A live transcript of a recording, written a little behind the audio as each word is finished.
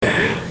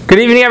Good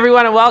evening,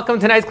 everyone, and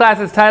welcome. Tonight's class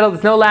is titled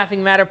 "It's No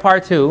Laughing Matter,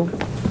 Part 2.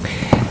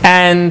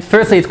 And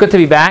firstly, it's good to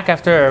be back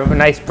after a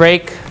nice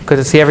break. Good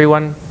to see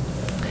everyone.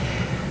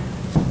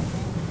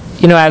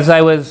 You know, as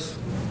I was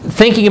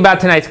thinking about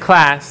tonight's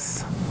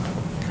class,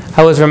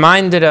 I was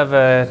reminded of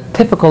a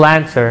typical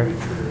answer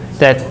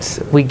that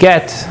we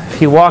get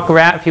if you walk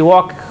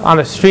on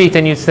the street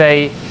and you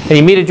say, and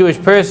you meet a Jewish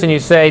person, you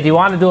say, "Do you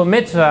want to do a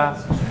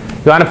mitzvah? Do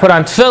you want to put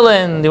on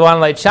tefillin? Do you want to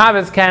light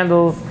Shabbos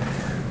candles?"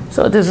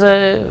 So there's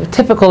a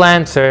typical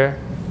answer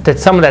that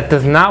someone that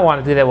does not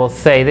want to do that will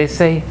say. They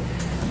say,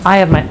 "I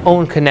have my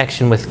own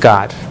connection with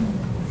God.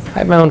 I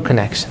have my own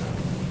connection."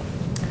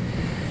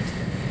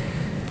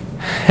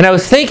 And I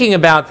was thinking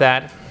about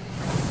that.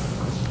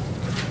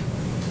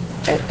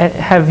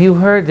 Have you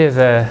heard there's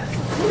a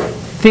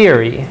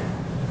theory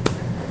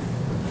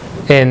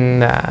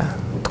in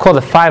it's called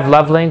the 5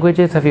 love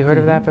languages? Have you heard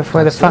of that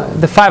before?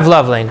 The 5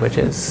 love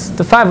languages.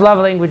 The 5 love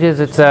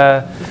languages, it's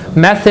a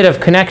method of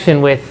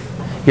connection with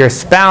your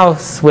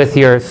spouse, with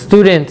your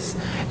students.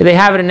 They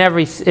have it in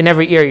every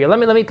area.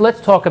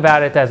 Let's talk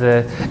about it as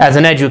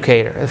an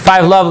educator. The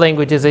 5 love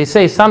languages, they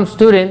say some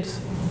students,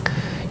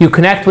 you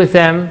connect with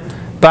them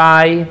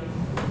by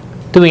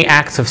doing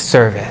acts of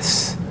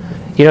service.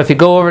 You know, if you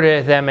go over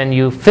to them and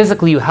you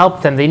physically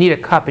help them, they need a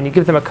cup, and you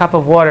give them a cup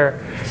of water,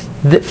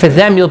 for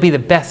them you'll be the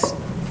best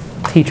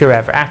teacher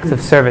ever. Acts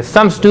of service.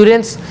 Some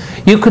students,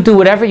 you could do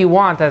whatever you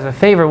want as a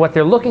favor. What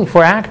they're looking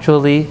for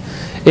actually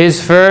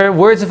is for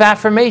words of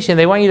affirmation.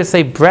 They want you to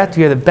say, "Brett,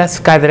 you're the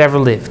best guy that ever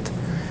lived."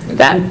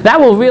 That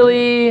will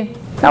really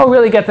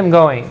get them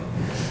going.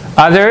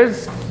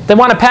 Others, they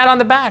want a pat on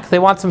the back. They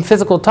want some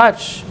physical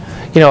touch.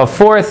 You know, a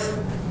fourth,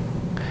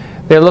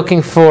 they're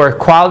looking for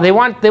quality. They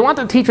want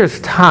the teacher's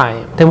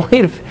time. They want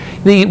you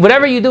to,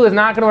 whatever you do is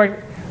not going to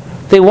work.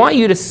 They want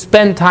you to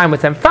spend time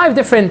with them. 5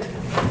 different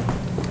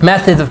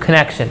methods of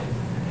connection.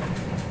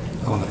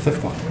 Oh, and the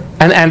 5th one.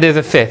 And there's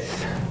a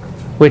 5th,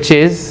 which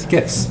is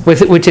gifts.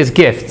 Which is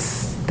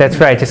gifts. That's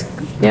right. Just,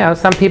 you know,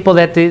 some people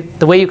that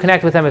the way you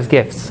connect with them is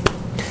gifts.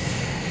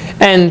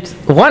 And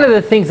one of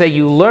the things that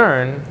you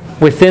learn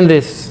within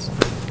this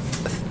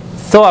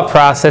thought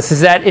process is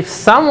that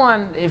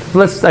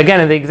let's again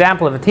in the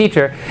example of a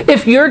teacher,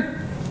 if your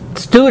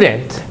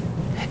student,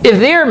 if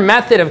their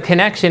method of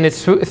connection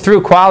is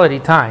through quality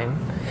time,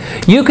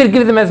 you could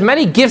give them as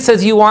many gifts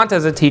as you want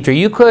as a teacher.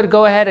 You could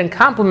go ahead and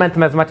compliment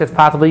them as much as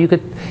possible. You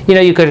could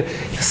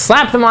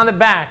slap them on the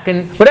back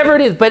and whatever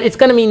it is, but it's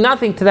going to mean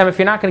nothing to them if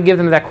you're not going to give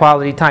them that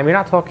quality time. You're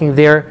not talking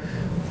their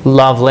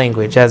love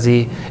language, as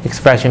the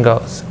expression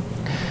goes.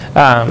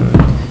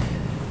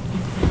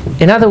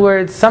 In other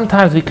words,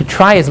 sometimes we could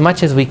try as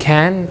much as we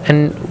can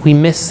and we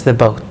miss the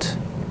boat.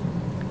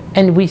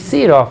 And we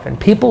see it often.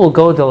 People will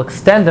go, they'll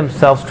extend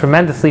themselves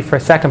tremendously for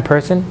a second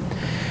person,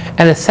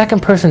 and the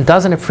second person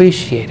doesn't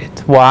appreciate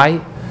it.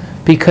 Why?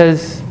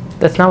 Because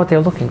that's not what they're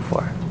looking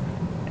for.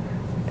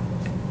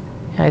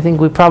 And I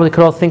think we probably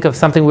could all think of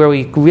something where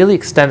we really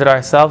extended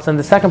ourselves and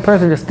the second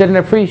person just didn't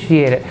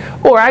appreciate it.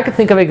 Or I could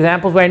think of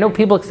examples where I know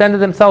people extended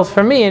themselves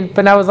for me,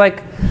 but I was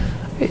like,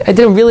 I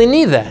didn't really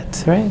need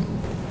that, right?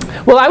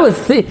 Well, I was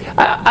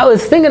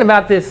thinking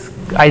about this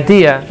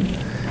idea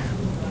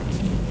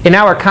in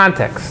our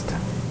context.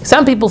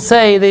 Some people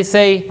they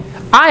say,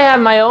 "I have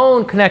my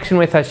own connection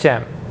with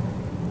Hashem."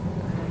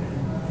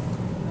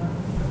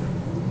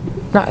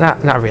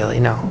 Not really,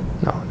 no.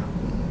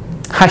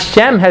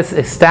 Hashem has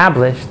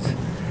established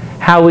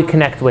how we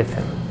connect with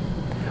Him.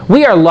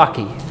 We are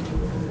lucky.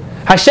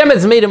 Hashem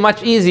has made it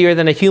much easier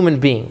than a human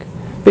being.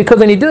 Because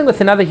when you're dealing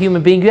with another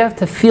human being, you have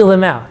to feel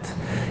them out.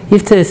 You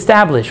have to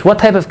establish what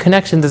type of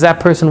connection does that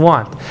person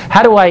want.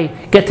 How do I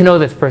get to know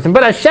this person?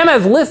 But Hashem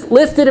has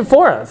listed it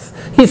for us.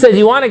 He says,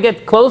 "You want to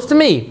get close to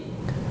me?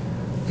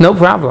 No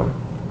problem.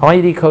 I want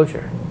you to eat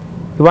kosher.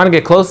 You want to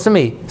get close to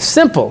me?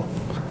 Simple.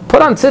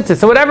 Put on tzitzit."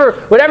 So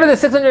whatever the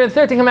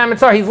 613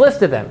 commandments are, He's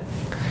listed them.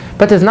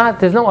 But there's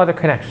no other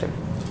connection.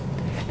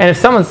 And if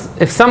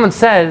someone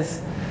says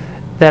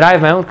that I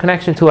have my own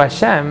connection to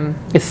Hashem,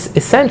 it's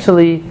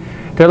essentially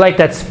they're like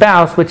that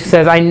spouse which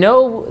says, "I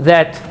know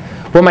that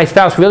what my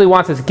spouse really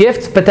wants is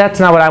gifts, but that's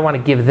not what I want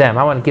to give them.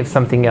 I want to give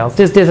something else."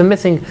 There's a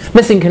missing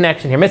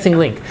connection here, missing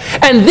link.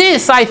 And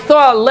this, I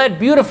thought, led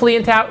beautifully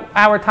into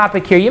our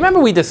topic here. You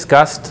remember we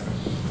discussed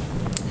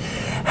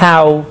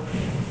how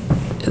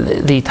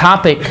the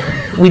topic,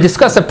 we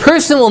discussed a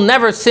person will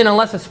never sin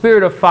unless a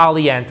spirit of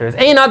folly enters.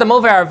 And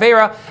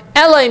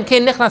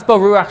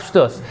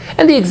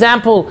the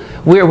example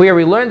where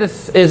we learned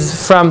this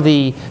is from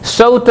the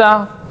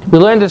Sota. We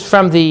learned this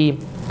from the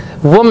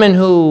woman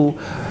who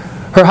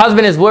her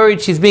husband is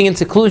worried she's being in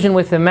seclusion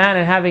with a man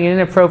and having an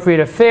inappropriate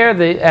affair,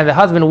 and the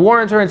husband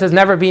warns her and says,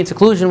 "Never be in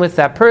seclusion with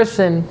that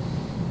person."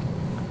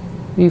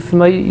 Are you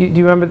familiar? Do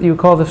you remember? You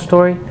recall the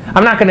story?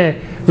 I'm not going to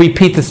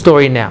repeat the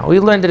story now. We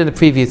learned it in the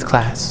previous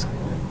class.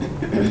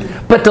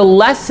 But the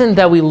lesson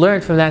that we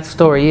learned from that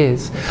story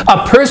is, a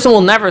person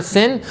will never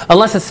sin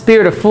unless a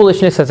spirit of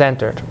foolishness has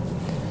entered.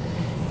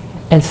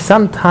 And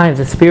sometimes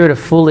the spirit of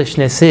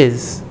foolishness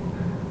is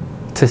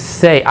to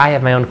say, "I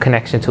have my own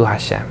connection to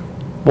Hashem."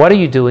 What are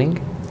you doing?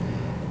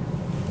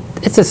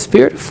 It's a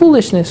spirit of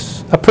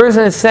foolishness. A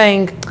person is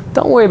saying,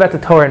 don't worry about the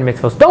Torah and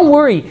mitzvahs. Don't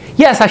worry.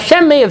 Yes,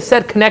 Hashem may have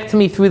said, connect to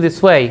me through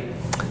this way.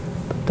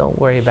 But don't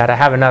worry about it. I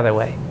have another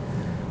way.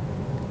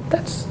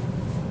 That's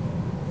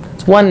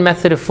one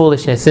method of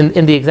foolishness.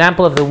 In the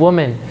example of the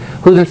woman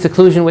who's in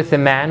seclusion with the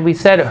man, we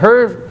said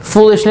her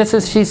foolishness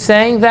is she's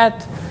saying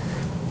that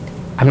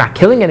I'm not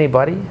killing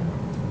anybody.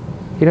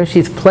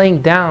 She's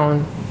playing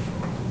down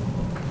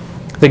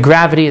the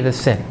gravity of the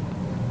sin.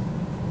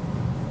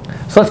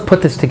 So let's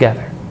put this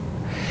together.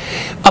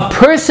 A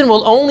person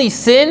will only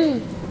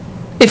sin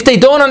if they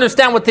don't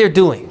understand what they're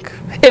doing.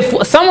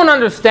 If someone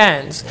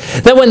understands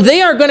that when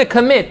they are going to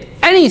commit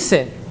any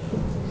sin,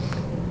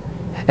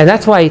 and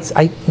that's why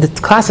the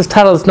class's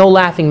title is No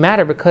Laughing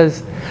Matter,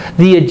 because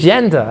the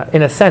agenda,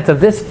 in a sense, of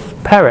this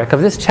parak,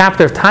 of this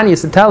chapter of Tanya,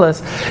 is to tell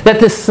us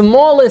that the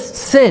smallest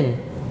sin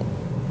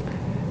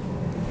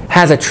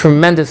has a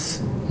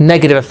tremendous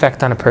negative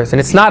effect on a person.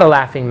 It's not a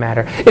laughing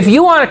matter. If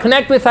you want to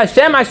connect with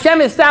Hashem, Hashem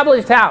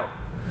established how.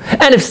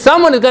 And if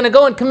someone is going to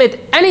go and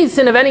commit any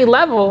sin of any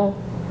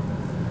level,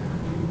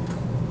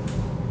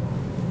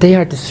 they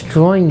are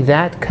destroying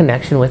that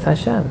connection with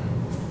Hashem.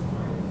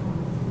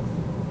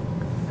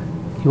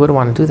 You wouldn't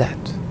want to do that.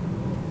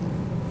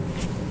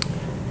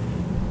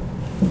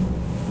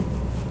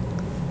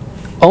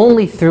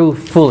 Only through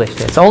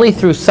foolishness, only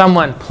through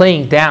someone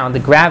playing down the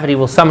gravity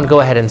will someone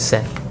go ahead and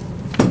sin.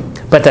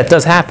 But that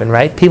does happen,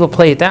 right? People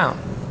play it down.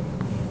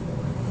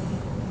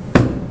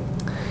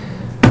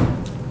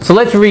 So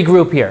let's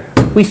regroup here.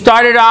 We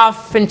started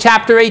off in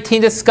chapter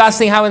 18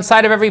 discussing how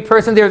inside of every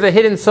person there's a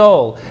hidden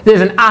soul.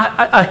 There's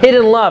a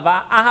hidden love,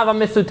 ahava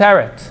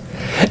misuteret.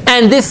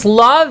 And this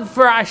love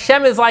for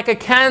Hashem is like a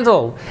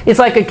candle. It's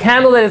like a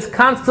candle that is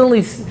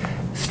constantly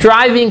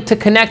striving to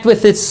connect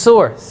with its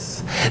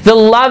source. The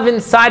love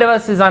inside of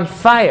us is on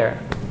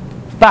fire.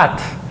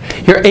 But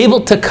you're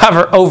able to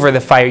cover over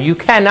the fire. You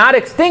cannot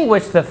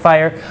extinguish the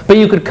fire, but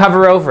you could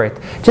cover over it.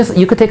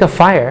 You could take a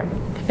fire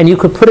and you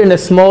could put it in a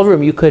small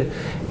room. You could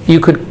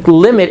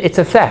limit its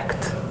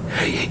effect.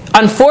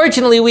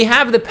 Unfortunately, we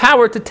have the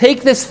power to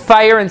take this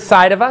fire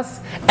inside of us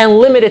and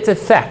limit its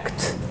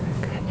effect.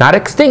 Not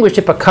extinguish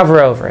it, but cover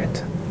over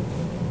it.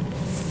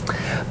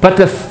 But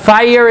the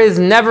fire is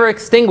never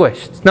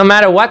extinguished, no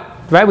matter what.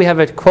 Right? We have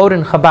a quote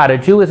in Chabad: "A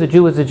Jew is a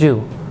Jew is a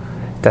Jew."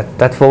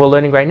 That's what we're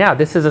learning right now.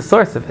 This is a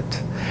source of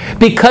it.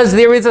 Because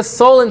there is a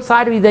soul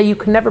inside of you that you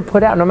can never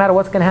put out, no matter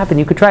what's going to happen.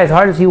 You could try as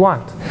hard as you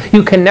want.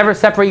 You can never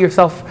separate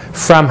yourself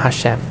from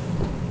Hashem.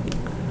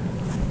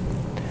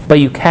 But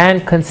you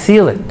can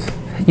conceal it.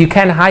 You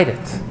can hide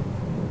it.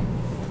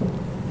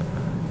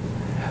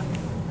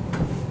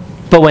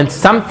 But when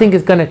something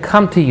is going to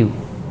come to you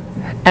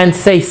and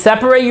say,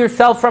 separate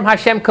yourself from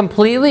Hashem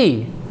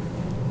completely,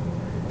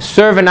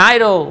 serve an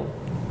idol,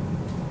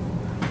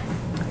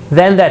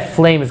 then that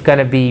flame is going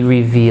to be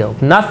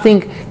revealed.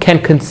 Nothing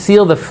can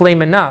conceal the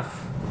flame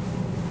enough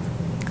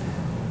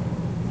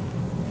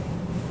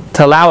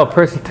to allow a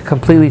person to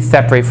completely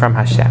separate from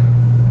Hashem.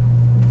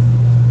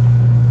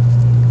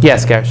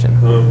 Yes, Gershon.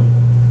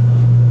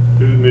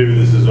 Maybe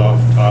this is off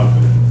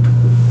topic,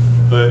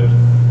 but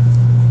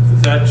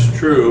if that's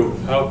true,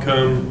 how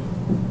come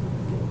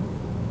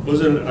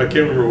I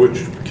can't remember which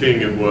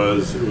king it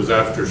was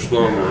after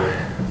Shlomo,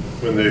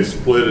 when they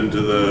split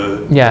into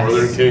the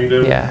northern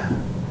kingdom,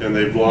 and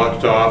they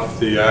blocked off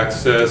the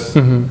access,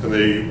 and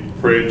they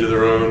prayed to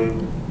their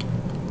own,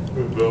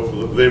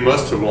 they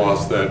must have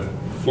lost that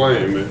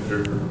flame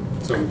or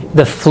something.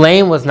 The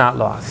flame was not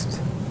lost.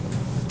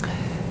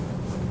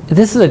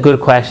 This is a good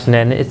question,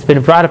 and it's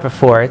been brought up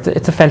before.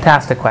 It's a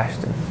fantastic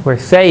question.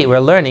 We're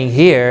learning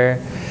here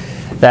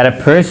that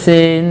a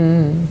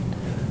person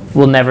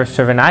will never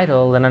serve an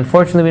idol, and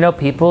unfortunately we know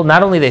people,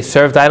 not only they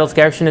served idols,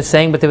 Gershon is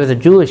saying, but there was a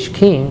Jewish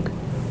king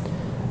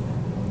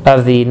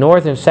of the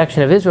northern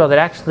section of Israel that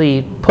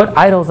actually put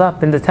idols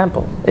up in the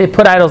temple. They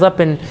put idols up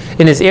in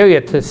his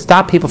area to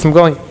stop people from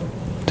going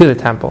to the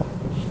temple.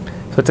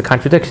 So it's a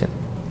contradiction.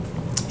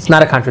 It's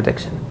not a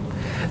contradiction.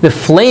 The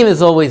flame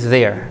is always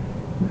there.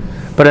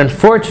 But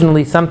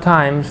unfortunately,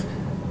 sometimes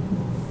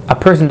a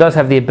person does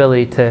have the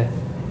ability to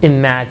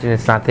imagine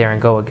it's not there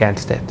and go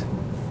against it.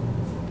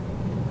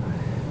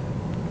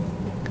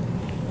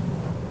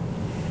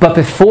 But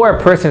before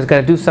a person is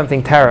going to do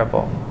something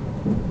terrible,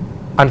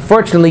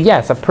 unfortunately,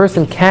 yes, a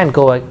person can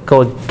go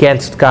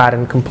against God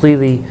and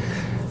completely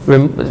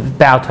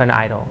bow to an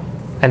idol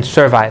and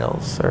serve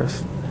idols.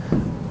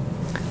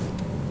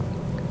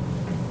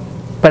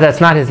 But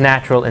that's not his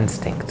natural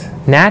instinct.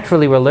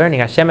 Naturally, we're learning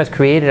Hashem has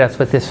created us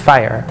with this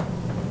fire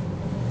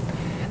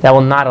that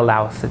will not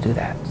allow us to do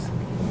that.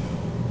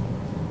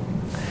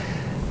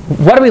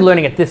 What are we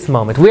learning at this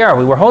moment? Where are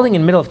we? We're holding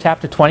in the middle of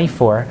chapter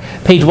 24,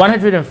 page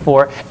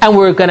 104, and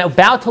we're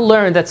about to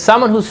learn that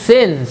someone who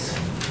sins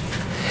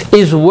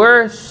is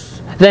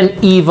worse than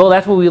evil.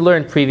 That's what we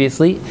learned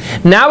previously.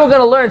 Now we're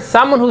going to learn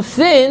someone who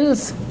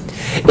sins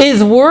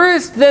is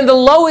worse than the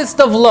lowest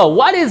of low.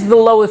 What is the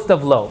lowest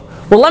of low?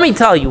 Well, let me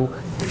tell you.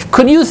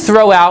 Could you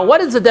throw out,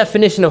 what is the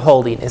definition of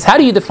holiness? How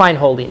do you define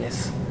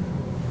holiness?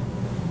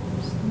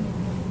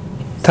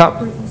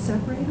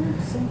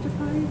 Separated,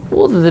 sanctified?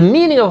 Well, the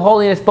meaning of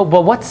holiness, but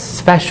what's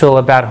special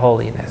about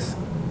holiness?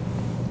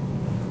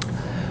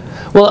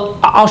 Well,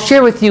 I'll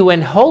share with you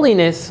when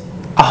holiness,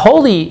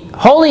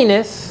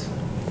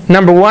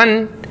 number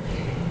one,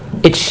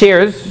 it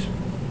shares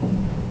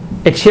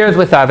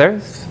with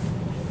others.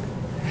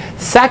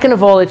 Second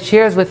of all, it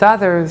shares with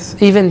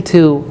others even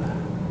to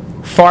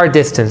far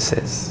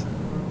distances.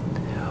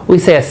 We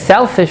say a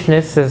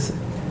selfishness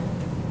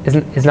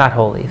is not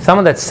holy.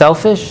 Someone that's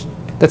selfish,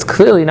 that's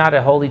clearly not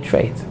a holy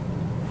trait.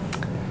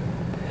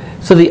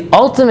 So the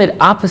ultimate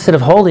opposite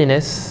of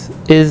holiness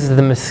is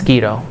the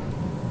mosquito.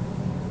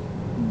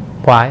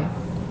 Why?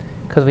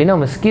 Because we know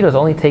mosquitoes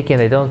only take in,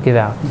 they don't give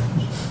out.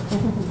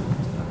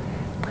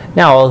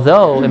 Now,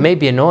 although it may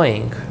be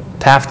annoying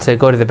to have to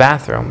go to the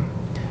bathroom,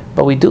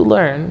 but we do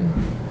learn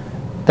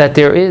that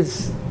there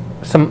is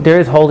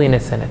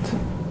holiness in it.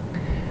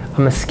 A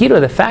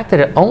mosquito, the fact that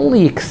it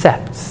only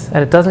accepts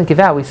and it doesn't give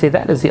out, we say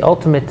that is the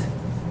ultimate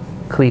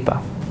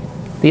klipa,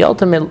 the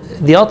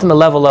ultimate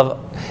level of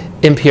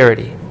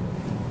impurity,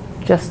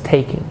 just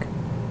taking.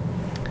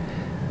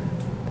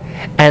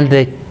 And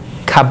the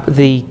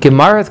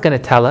Gemara is going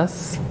to tell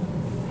us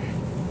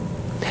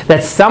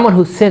that someone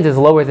who sins is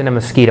lower than a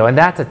mosquito, and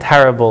that's a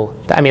terrible.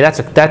 That's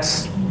a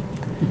curse.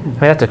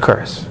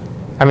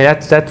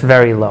 That's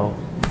very low.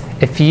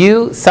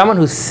 Someone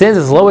who sins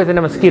is lower than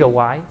a mosquito.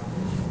 Why?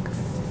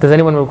 Does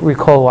anyone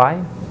recall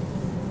why?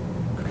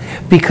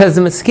 Because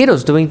the mosquito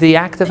is doing the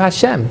act of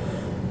Hashem.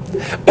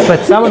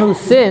 But someone who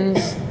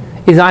sins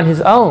is on his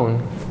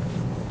own,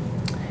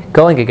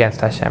 going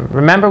against Hashem.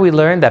 Remember we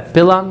learned that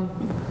Bilam,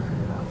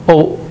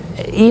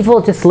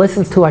 evil just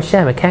listens to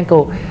Hashem. It can't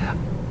go.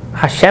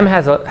 Hashem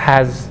has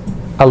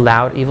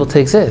allowed evil to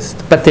exist,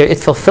 but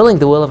it's fulfilling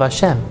the will of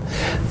Hashem.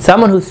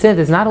 Someone who sins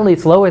is not only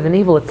it's lower than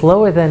evil, it's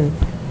lower than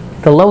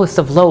the lowest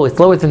of low. It's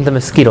lower than the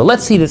mosquito.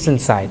 Let's see this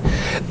inside.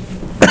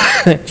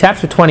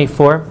 Chapter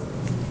 24,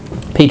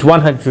 page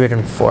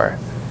 104.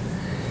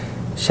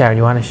 Sharon,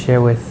 you want to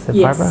share with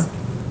Barbara? Yes.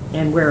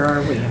 And where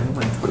are we?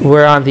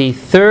 We're on the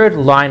third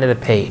line of the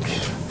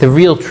page. The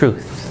real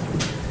truth.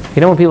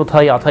 You know when people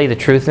tell you, I'll tell you the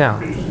truth now?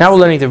 Now we're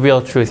learning the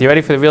real truth. You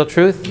ready for the real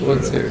truth?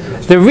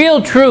 The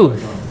real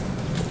truth,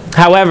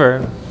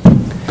 however,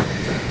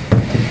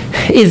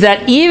 is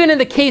that even in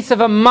the case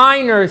of a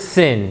minor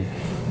sin,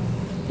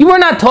 you are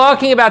not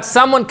talking about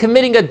someone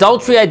committing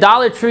adultery,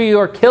 idolatry,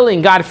 or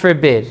killing, God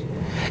forbid.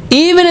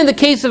 Even in the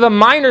case of a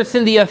minor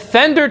sin, the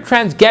offender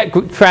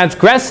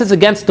transgresses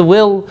against the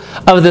will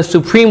of the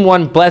Supreme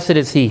One, blessed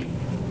is He.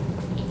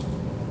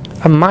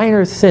 A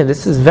minor sin.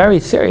 This is very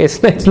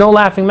serious. It's no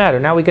laughing matter.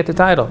 Now we get the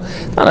title.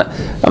 It's not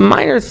a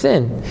minor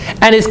sin.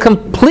 And is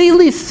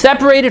completely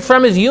separated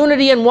from His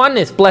unity and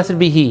oneness, blessed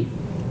be He.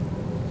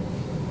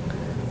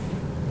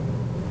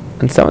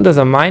 When someone does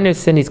a minor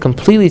sin, he's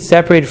completely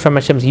separated from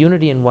Hashem's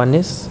unity and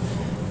oneness.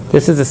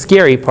 This is the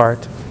scary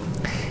part.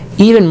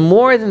 Even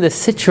more than the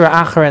Sitra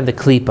Achra and the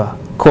Klipa,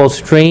 called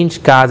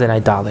strange gods and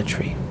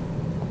idolatry.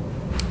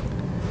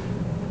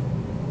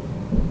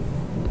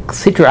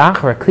 Sitra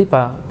Achra,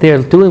 Klipa,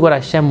 they're doing what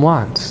Hashem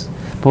wants.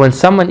 But when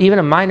someone, even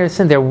a minor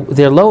sin,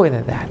 they're lower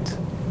than that.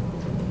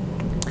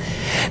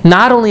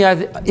 Not only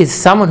is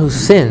someone who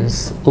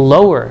sins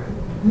lower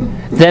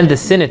than the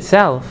sin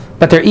itself,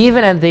 but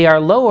they are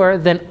lower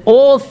than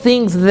all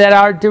things that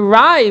are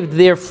derived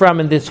therefrom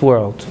in this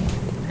world.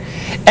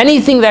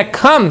 Anything that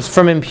comes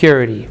from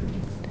impurity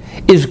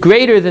is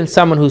greater than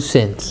someone who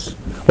sins.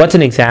 What's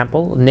an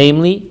example?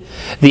 Namely,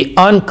 the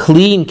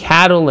unclean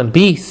cattle and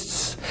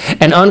beasts,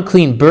 and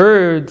unclean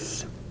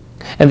birds,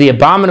 and the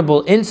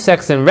abominable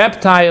insects and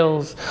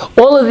reptiles.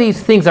 All of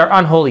these things are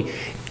unholy.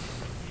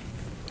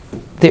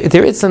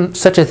 There is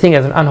such a thing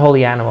as an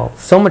unholy animal.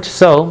 So much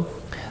so,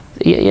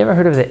 you ever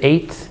heard of the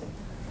 8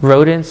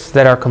 rodents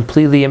that are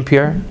completely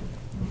impure?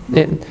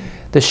 The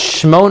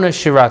Shmona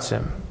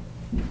Shiratzim.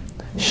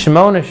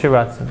 Shmona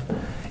Shiratzim.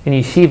 In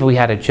yeshiva we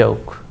had a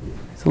joke.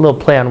 It's a little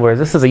play on words.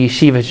 This is a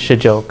yeshiva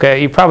joke.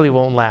 You probably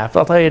won't laugh.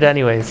 I'll tell you it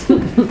anyways.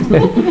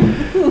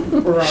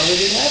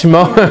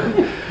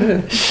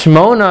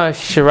 Shmona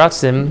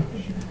Shiratzim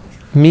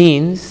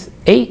means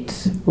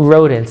 8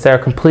 rodents that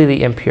are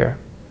completely impure.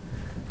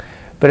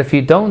 But if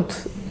you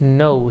don't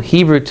know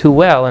Hebrew too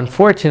well,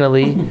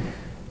 unfortunately,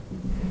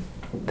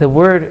 the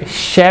word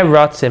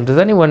sheratzim, does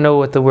anyone know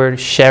what the word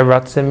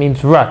sheratzim means?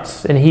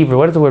 Rutz in Hebrew.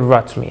 What does the word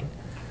rutz mean?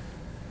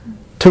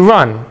 To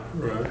run.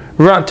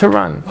 Run, to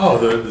run. Oh,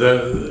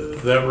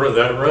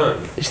 that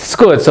run. It's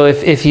good. So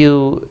if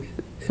you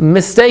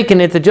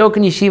mistaken it, the joke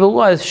in yeshiva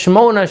was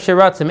Shmona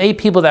Sheratzim, 8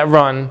 people that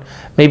run,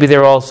 maybe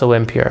they're also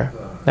impure.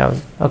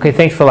 Okay,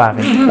 thanks for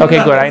laughing.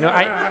 Okay, good.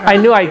 I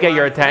knew I'd get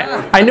your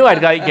attention. I knew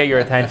I'd get your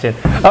attention.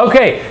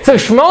 Okay, so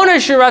Shmona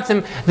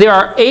Sheratzim, there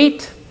are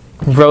 8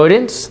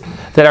 rodents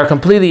that are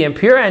completely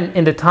impure, and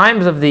in the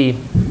times of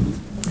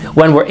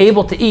when we're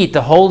able to eat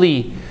the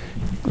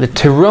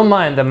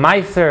teruma and the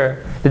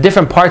meiser, the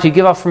different parts you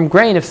give off from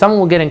grain, if someone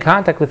will get in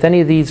contact with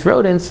any of these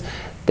rodents,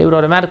 they would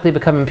automatically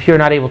become impure,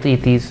 not able to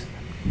eat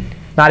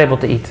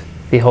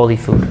the holy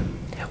food.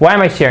 Why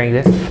am I sharing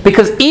this?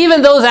 Because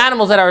even those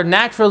animals that are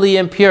naturally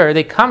impure,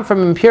 they come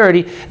from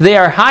impurity, they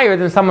are higher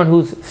than someone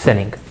who's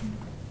sinning.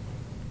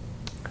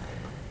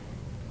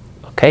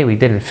 Okay, we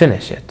didn't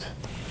finish it.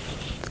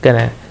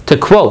 To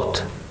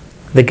quote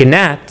the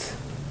Gnat,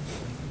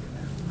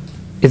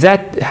 is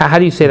that, how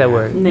do you say that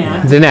word?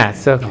 Gnat. The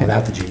gnat, okay. No,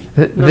 without the G.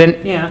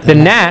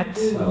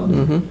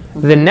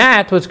 The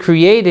gnat was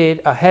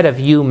created ahead of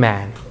you,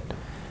 man.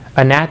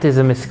 A gnat is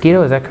a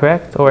mosquito, is that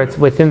correct? Or it's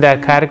within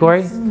that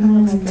category?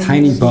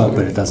 Tiny bug,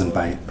 but it doesn't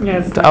bite.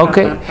 Yes.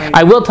 Okay.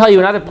 I will tell you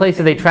in other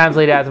places they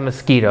translate it as a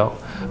mosquito.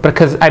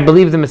 Because I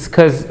believe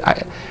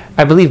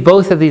I believe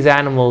both of these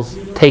animals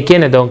take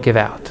in and don't give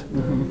out.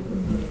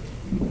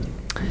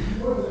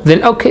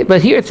 Then okay,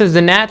 but here it says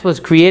the gnat was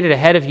created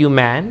ahead of you,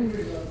 man.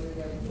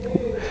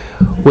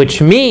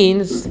 Which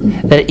means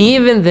that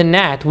even the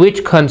gnat,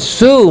 which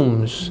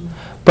consumes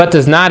but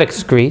does not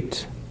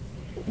excrete,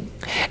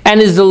 and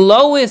is the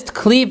lowest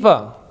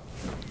klipa,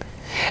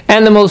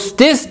 and the most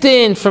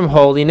distant from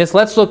holiness.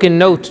 Let's look in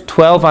note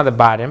 12 on the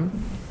bottom,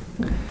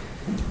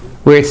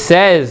 where it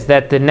says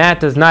that the gnat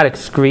does not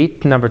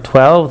excrete, number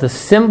 12, the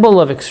symbol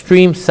of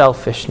extreme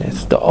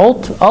selfishness. The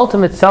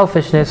ultimate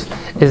selfishness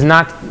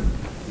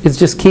is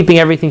just keeping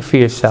everything for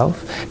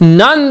yourself.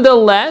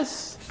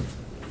 Nonetheless,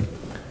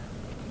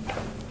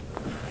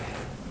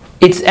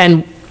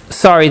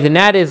 the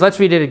gnat is, let's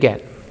read it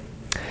again.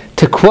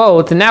 To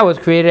quote, the gnat was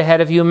created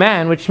ahead of you,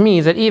 man, which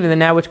means that even the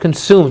gnat which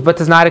consumes but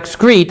does not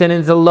excrete and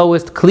is the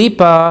lowest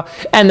klipa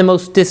and the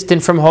most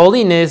distant from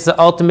holiness, the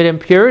ultimate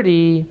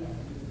impurity.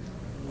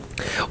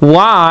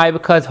 Why?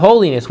 Because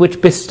holiness, which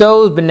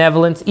bestows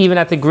benevolence even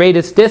at the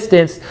greatest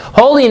distance,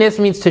 holiness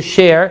means to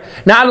share,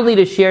 not only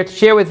to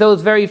share with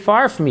those very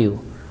far from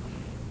you.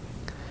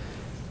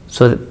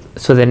 So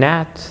the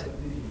gnat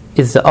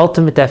is the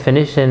ultimate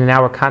definition in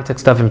our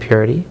context of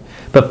impurity,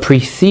 but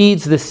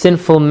precedes the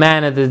sinful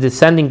man of the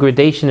descending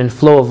gradation and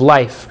flow of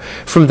life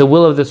from the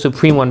will of the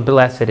Supreme One,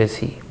 blessed is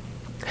He.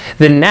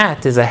 The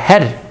gnat is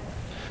ahead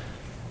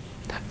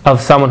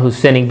of someone who's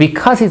sinning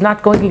because he's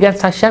not going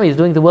against Hashem, he's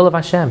doing the will of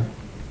Hashem.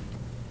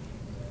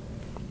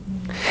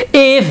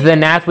 If the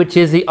gnat, which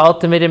is the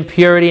ultimate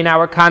impurity in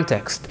our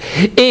context,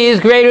 is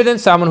greater than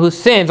someone who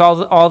sins,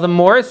 all the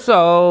more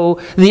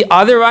so the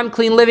other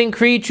unclean living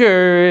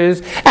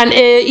creatures, and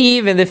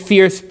even the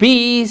fierce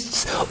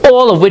beasts,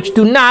 all of which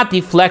do not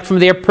deflect from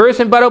their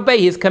person but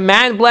obey His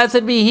command,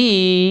 blessed be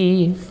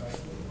He,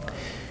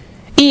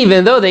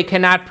 even though they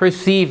cannot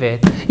perceive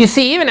it. You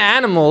see, even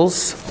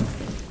animals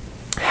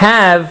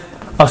have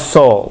a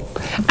soul.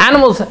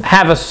 Animals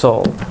have a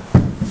soul.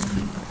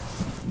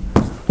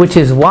 Which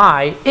is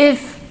why,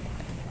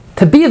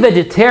 to be a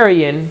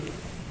vegetarian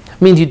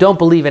means you don't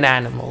believe in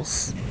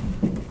animals.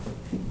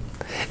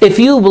 If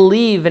you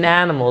believe in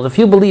animals, if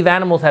you believe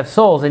animals have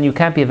souls, then you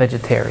can't be a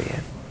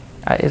vegetarian.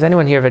 Is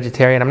anyone here a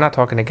vegetarian? I'm not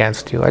talking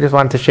against you. I just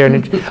wanted to share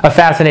a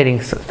fascinating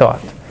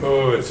thought.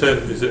 Oh, you said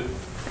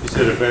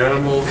if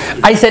animals...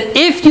 I said,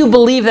 if you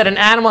believe that an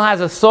animal has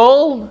a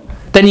soul,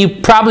 then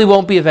you probably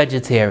won't be a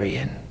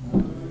vegetarian.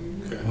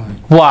 Okay.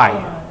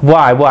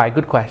 Why?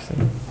 Good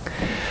question.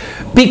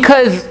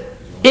 Because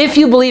if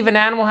you believe an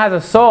animal has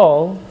a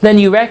soul, then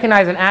you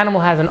recognize an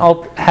animal has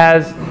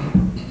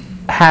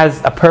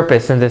a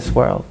purpose in this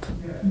world.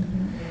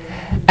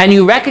 And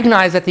you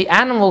recognize that the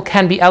animal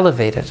can be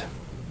elevated.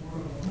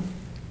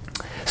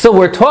 So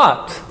we're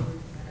taught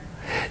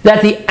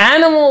that the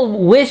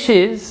animal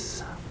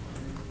wishes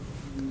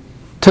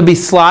to be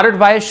slaughtered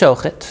by a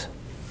shochet,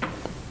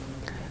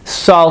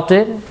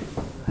 salted,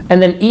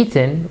 and then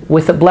eaten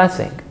with a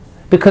blessing.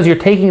 Because you're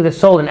taking the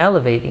soul and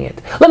elevating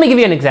it. Let me give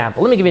you an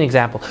example.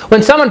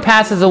 When someone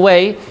passes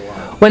away,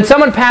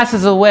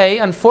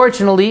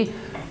 unfortunately,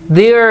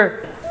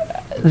 their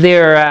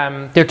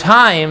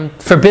time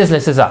for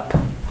business is up.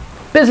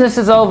 Business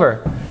is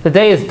over. The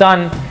day is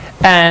done,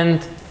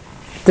 and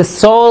the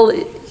soul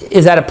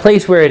is at a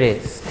place where it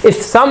is.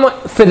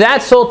 For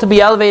that soul to be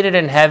elevated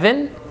in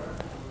heaven,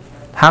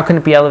 how can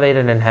it be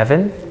elevated in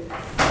heaven?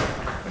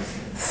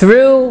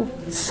 Through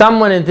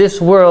someone in this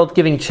world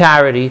giving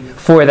charity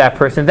for that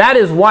person. That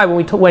is why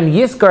when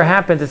Yizkar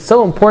happens, it's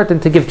so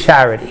important to give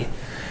charity.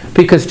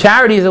 Because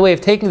charity is a way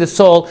of taking the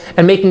soul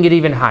and making it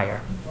even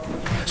higher.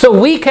 So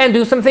we can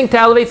do something to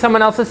elevate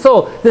someone else's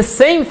soul. The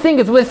same thing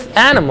is with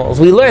animals.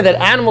 We learn that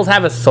animals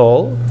have a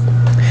soul,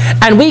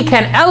 and we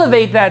can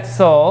elevate that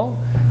soul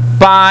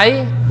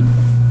by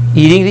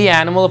eating the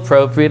animal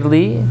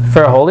appropriately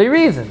for a holy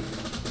reason.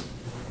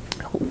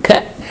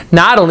 Okay.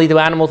 Not only do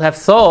animals have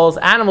souls,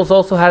 animals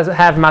also have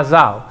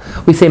mazal.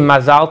 We say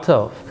mazal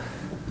tov.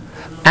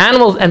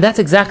 Animals, and that's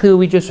exactly what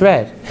we just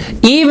read.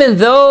 Even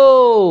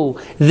though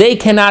they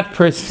cannot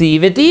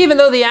perceive it, even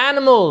though the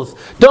animals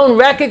don't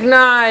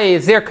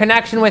recognize their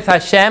connection with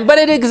Hashem, but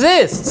it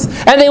exists,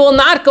 and they will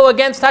not go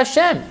against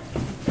Hashem.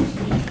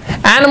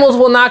 Animals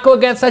will not go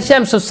against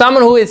Hashem, so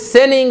someone who is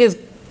sinning is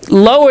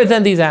lower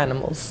than these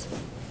animals.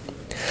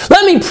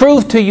 Let me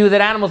prove to you that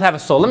animals have a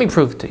soul. Let me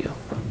prove it to you.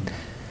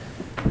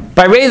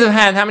 By raise of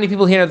hand, how many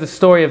people here know the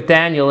story of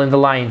Daniel in the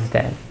lion's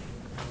den?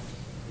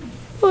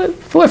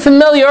 we're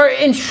familiar.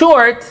 In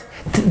short,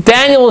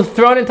 Daniel was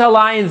thrown into a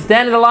lion's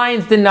den, and the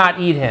lions did not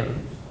eat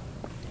him.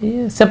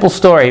 Yeah, simple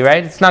story,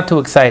 right? It's not too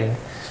exciting.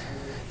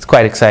 It's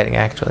quite exciting,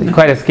 actually.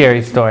 Quite a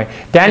scary story.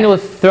 Daniel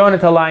was thrown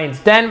into a lion's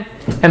den,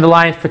 and the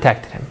lions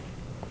protected him.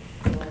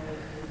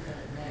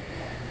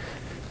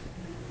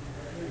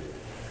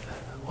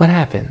 What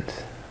happened?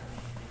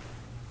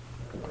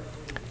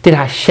 Did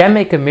Hashem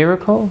make a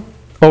miracle,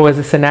 or was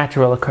this a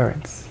natural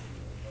occurrence?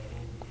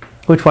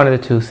 Which one of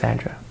the two,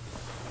 Sandra?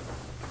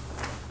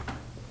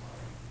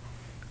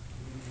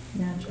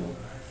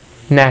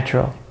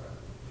 Natural.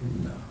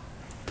 No.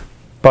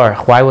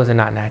 Baruch, why was it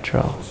not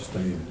natural? It's just,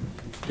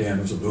 Dan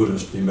was a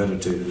Buddhist, he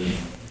meditated and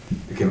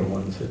became a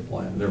one-fifth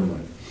lion. Never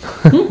mind.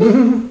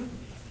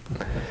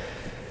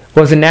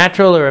 Was it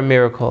natural or a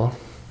miracle?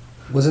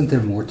 Wasn't there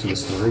more to the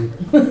story?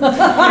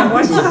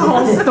 What's the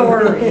whole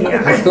story?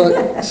 I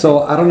thought,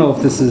 so I don't know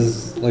if this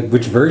is, like,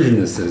 which version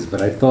this is,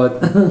 but I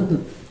thought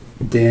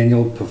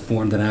Daniel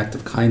performed an act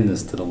of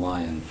kindness to the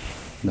lion.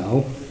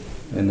 No?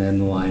 And then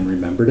the lion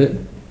remembered it?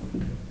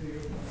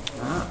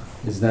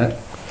 Is that,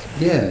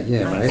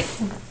 yeah, right?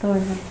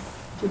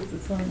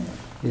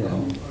 Yeah.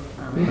 All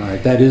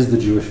right, that is the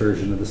Jewish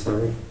version of the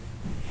story.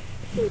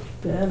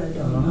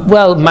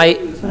 Well,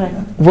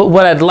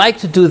 what I'd like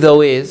to do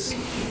though is,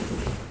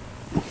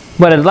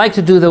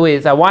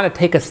 I want to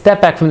take a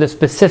step back from the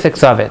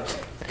specifics of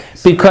it,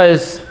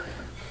 because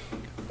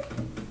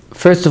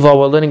first of all,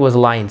 we're learning was a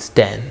lion's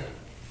den.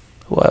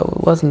 Well,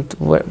 it wasn't.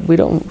 We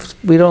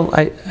don't.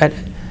 I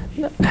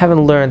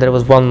haven't learned that it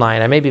was one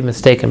lion. I may be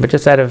mistaken, but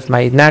just out of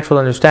my natural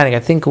understanding, I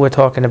think we're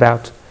talking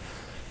about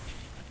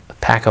a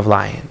pack of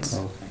lions.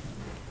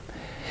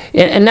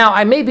 Okay. And now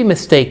I may be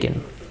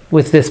mistaken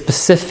with the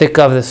specific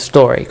of the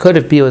story. Could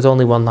it be it was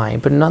only one lion?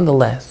 But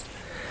nonetheless,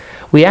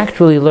 we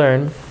actually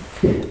learn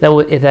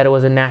that it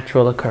was a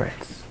natural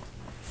occurrence.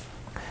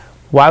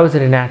 Why was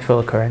it a natural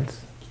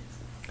occurrence?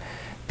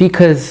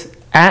 Because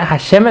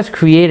Hashem has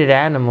created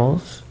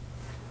animals.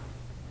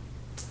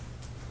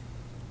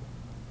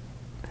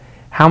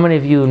 How many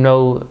of you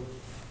know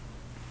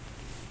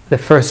the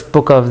first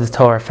book of the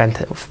Torah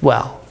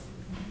well?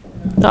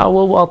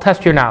 No, I'll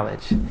test your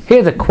knowledge.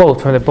 Here's a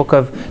quote from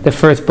the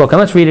first book, and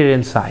let's read it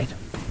inside.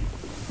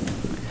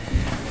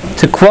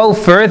 To quote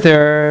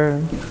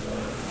further,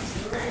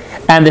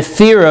 and the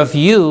fear of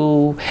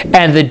you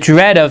and the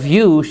dread of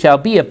you shall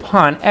be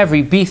upon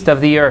every beast of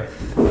the earth.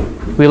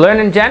 We learn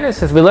in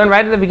Genesis, we learn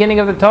right at the beginning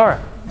of the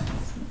Torah,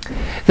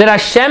 that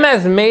Hashem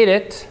has made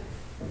it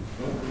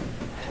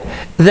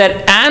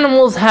that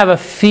animals have a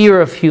fear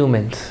of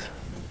humans.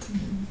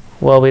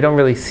 Well, we don't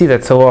really see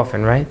that so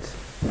often, right?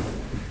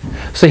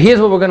 So here's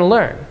what we're going to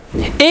learn.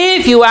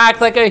 If you act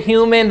like a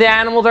human, the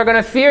animals are going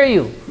to fear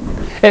you.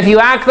 If you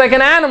act like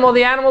an animal,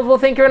 the animals will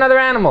think you're another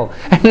animal.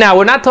 Now,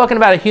 we're not talking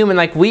about a human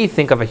like we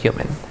think of a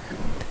human.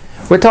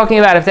 We're talking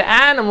about if the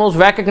animals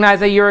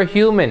recognize that you're a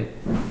human,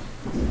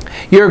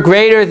 you're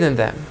greater than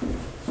them.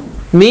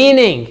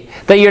 Meaning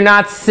that you're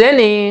not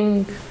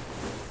sinning.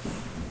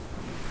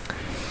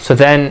 So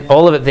then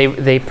all of it,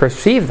 they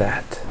perceive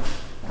that.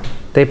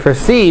 They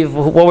perceive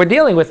what we're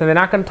dealing with, and they're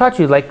not going to touch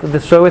you, like the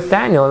story with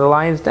Daniel in the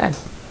lion's den.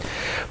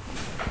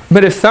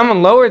 But if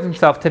someone lowers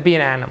himself to be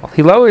an animal,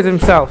 he lowers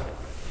himself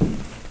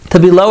to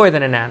be lower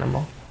than an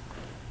animal.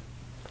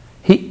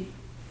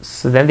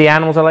 So then the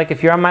animals are like,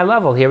 if you're on my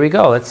level, here we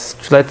go. Let's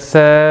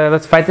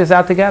fight this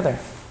out together.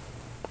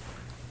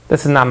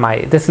 This is not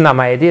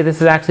my idea.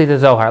 This is actually the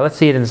Zohar. Let's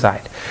see it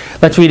inside.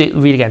 Let's read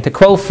again. To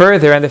quote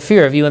further, and the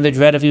fear of you and the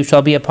dread of you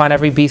shall be upon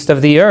every beast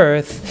of the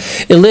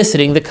earth,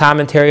 eliciting the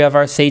commentary of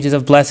our sages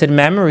of blessed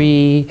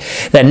memory,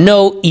 that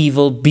no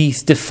evil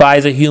beast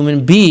defies a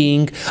human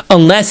being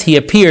unless he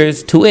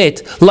appears to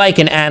it like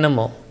an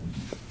animal.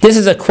 This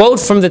is a quote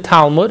from the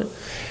Talmud.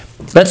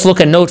 Let's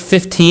look at note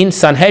 15,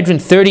 Sanhedrin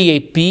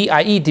 38b,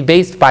 i.e.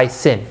 debased by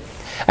sin.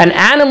 An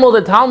animal,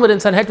 the Talmud in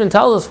Sanhedrin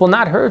tells us, will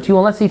not hurt you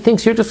unless he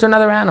thinks you're just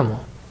another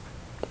animal.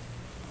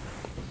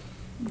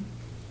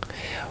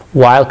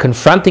 While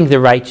confronting the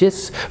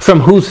righteous,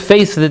 from whose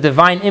face the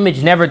divine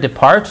image never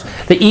departs,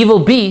 the evil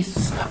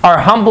beasts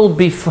are humbled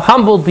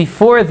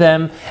before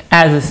them,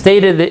 as is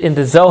stated in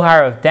the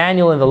Zohar of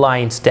Daniel in the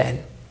lion's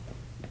den.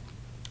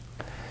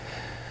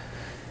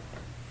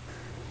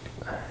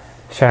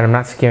 Sharon, I'm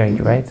not scaring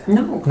you, right?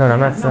 No, I'm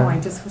not. No, I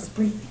just was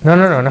breathing.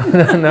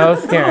 No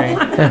scaring.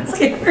 I'm not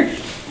scared.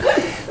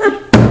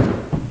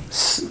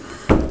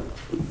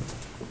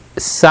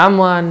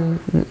 Someone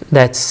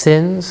that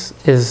sins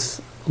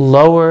is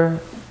lower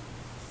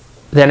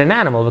than an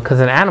animal, because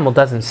an animal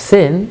doesn't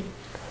sin.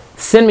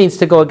 Sin means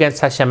to go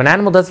against Hashem. An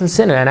animal doesn't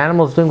sin. An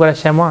animal is doing what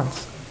Hashem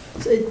wants.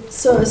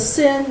 So a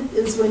sin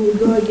is when you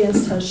go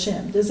against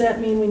Hashem. Does that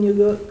mean when you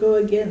go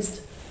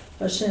against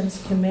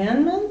Hashem's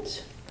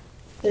commandment?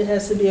 It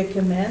has to be a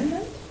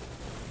commandment?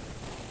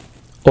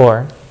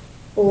 Or,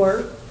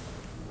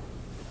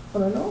 I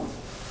don't know.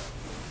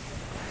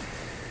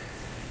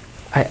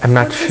 I'm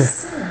not sure.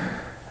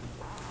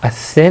 A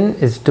sin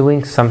is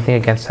doing something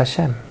against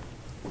Hashem.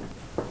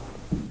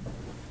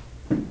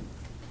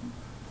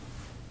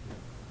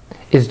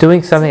 is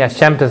doing something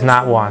Hashem does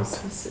not want.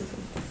 Specific.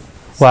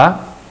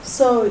 What?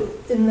 So,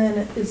 and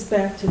then it's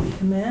back to the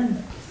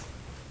commandments.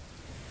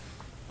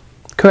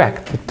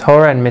 Correct. The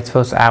Torah and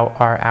mitzvos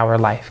are our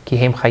life.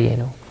 Kihem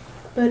chayenu.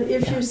 But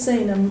if you're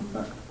saying,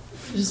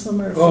 just one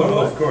more.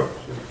 Oh, of course.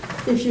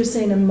 If you're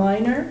saying a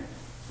minor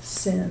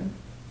sin,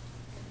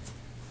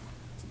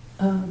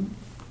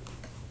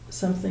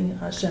 something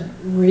Hashem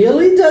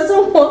really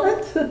doesn't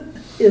want,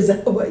 is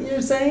that what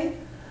you're saying?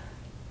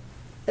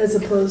 As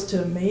opposed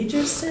to a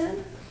major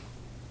sin?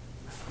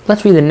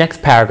 Let's read the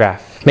next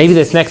paragraph. Maybe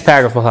this next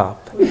paragraph will help.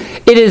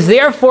 It is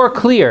therefore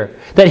clear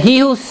that he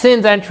who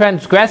sins and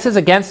transgresses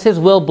against his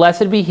will,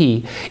 blessed be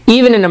he,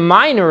 even in a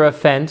minor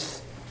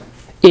offense,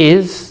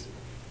 is,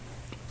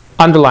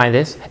 underline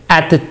this,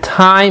 at the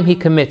time he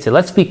commits it.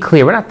 Let's be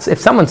clear. If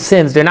someone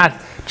sins, they're not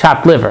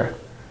chopped liver.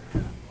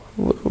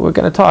 We're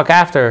going to talk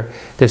after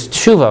this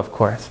tshuva, of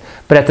course.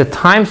 But at the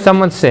time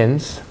someone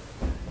sins,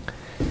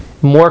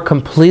 more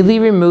completely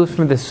removed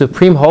from the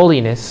supreme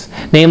holiness,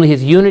 namely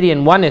his unity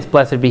and oneness,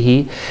 blessed be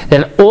he,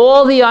 than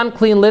all the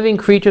unclean living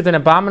creatures and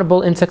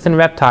abominable insects and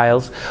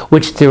reptiles,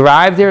 which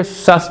derive their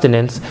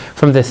sustenance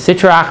from the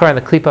sitra achra and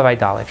the klipa of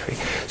idolatry.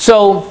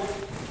 So,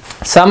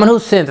 someone who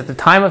sins at the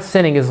time of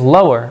sinning is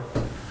lower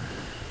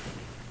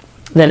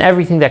than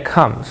everything that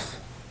comes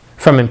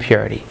from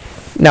impurity.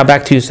 Now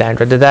back to you,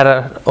 Sandra. Did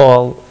that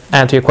all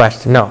answer your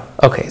question? No.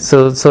 Okay,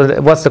 so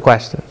what's the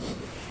question?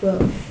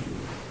 Well,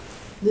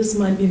 this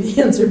might be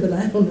the answer, but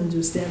I don't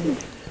understand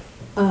it.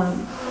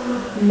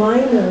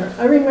 Minor,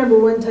 I remember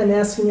one time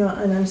asking you,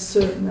 and I'm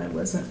certain I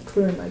wasn't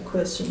clear in my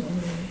question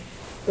anyway,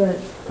 but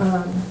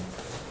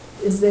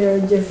is there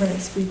a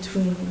difference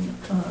between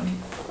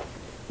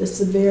the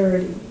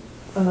severity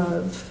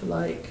of,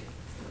 like,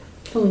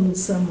 killing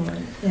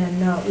someone and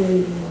not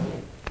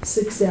waiting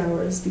 6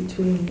 hours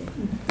between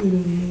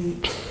eating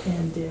meat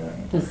and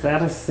dairy? Is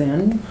that a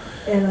sin?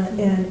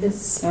 And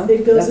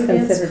it goes That's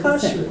against considered a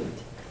sin. kashrut.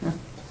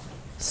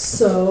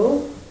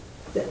 So,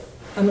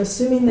 I'm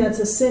assuming that's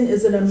a sin.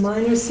 Is it a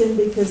minor sin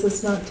because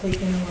it's not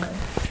taken away?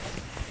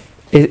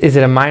 Is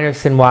it a minor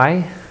sin?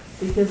 Why?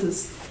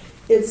 Because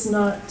it's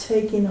not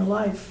taking a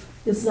life.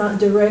 It's not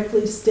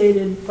directly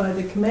stated by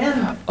the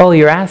commandment. Oh,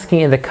 you're asking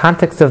in the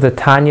context of the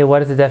Tanya,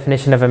 what is the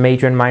definition of a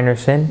major and minor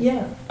sin?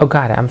 Yeah. Oh,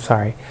 got it. I'm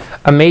sorry.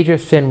 A major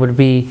sin would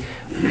be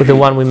the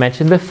one we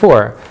mentioned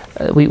before.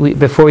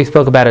 Before we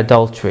spoke about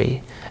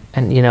adultery,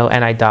 and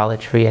and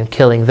idolatry and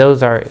killing.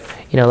 Those are,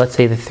 let's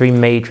say the three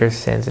major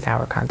sins in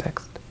our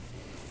context.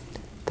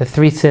 The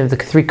three sins, the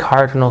three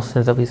cardinal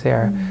sins that we say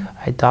are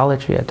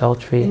idolatry,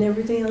 adultery. And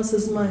everything else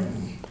is minor.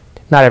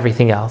 Not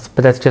everything else,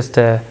 but that's just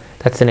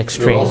that's an It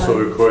extreme.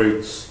 also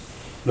equates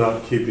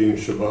not keeping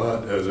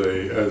Shabbat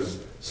as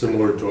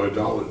similar to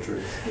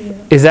idolatry. Yeah.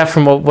 Is that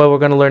from what we're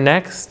going to learn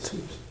next?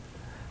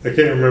 I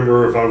can't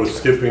remember if I was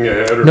skipping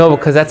ahead or No, not.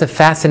 because that's a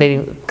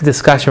fascinating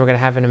discussion we're going to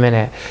have in a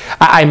minute.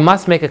 I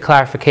must make a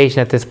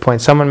clarification at this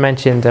point. Someone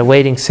mentioned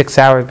waiting 6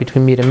 hours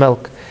between meat and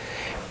milk.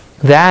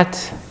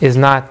 That is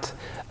not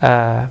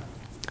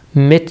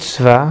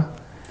mitzvah.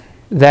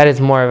 That is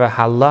more of a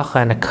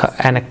halacha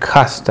and a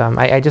custom.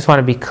 I just want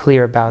to be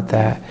clear about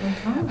that.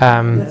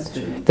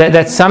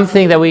 That's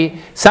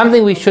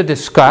something we should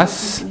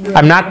discuss.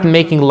 I'm not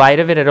making light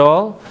of it at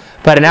all,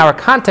 but in our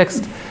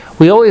context,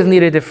 we always need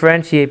to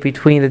differentiate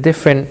between the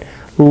different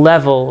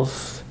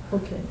levels.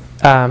 Okay.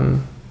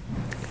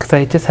 Because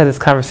I just had this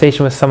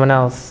conversation with someone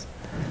else.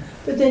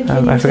 But then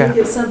can you take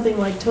it something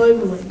like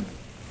toiveling?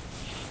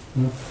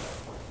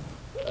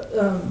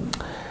 To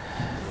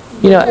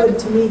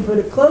me, put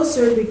it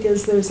closer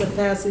because there's a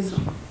passage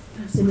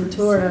in the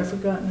Torah, I've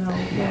forgotten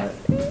what.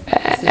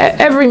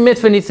 Every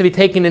mitzvah needs to be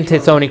taken into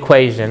its own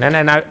equation,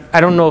 and I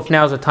don't know if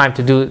now's the time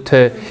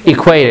to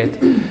equate it,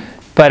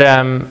 but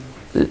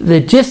the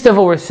gist of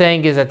what we're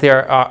saying is that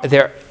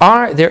there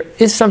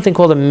is something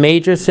called a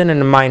major sin and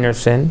a minor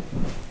sin.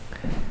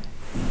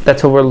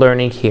 That's what we're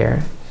learning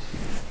here.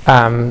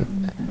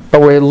 But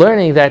we're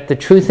learning that the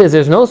truth is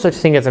there's no such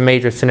thing as a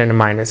major sin and a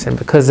minor sin,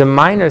 because the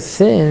minor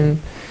sin,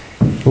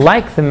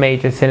 like the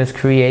major sin, is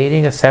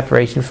creating a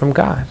separation from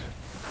God.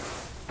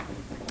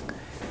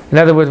 In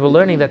other words, we're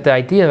learning that the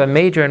idea of a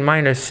major and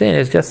minor sin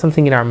is just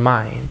something in our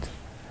mind.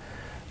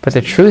 But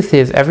the truth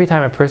is, every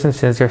time a person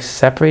sins, they're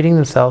separating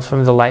themselves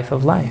from the life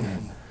of life.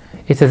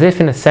 It's as if,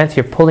 in a sense,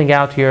 you're pulling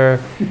out your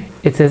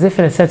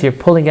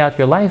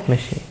life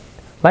machine,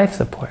 life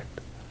support,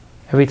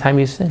 every time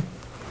you sin.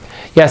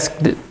 Yes,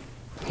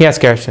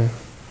 Gershon.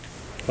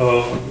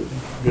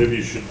 Maybe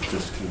you should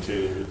just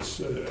continue.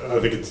 I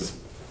think it's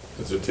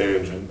a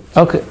tangent.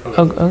 Okay.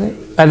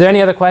 Are there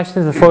any other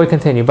questions before we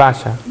continue,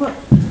 Basha? Well,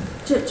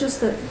 just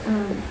that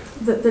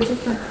the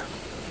different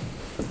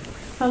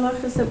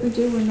halachas that we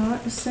do are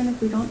not a sin if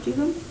we don't do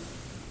them.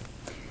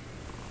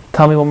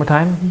 Tell me one more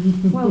time.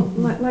 Well,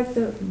 like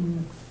the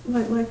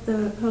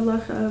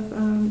halacha of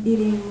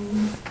eating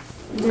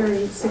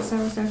dairy 6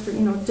 hours after,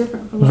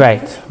 different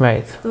halachas.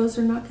 Right. Those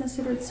are not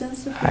considered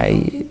sins if we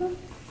don't do them?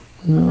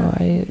 No,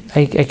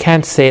 I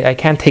can't say, I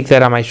can't take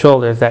that on my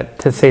shoulders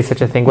to say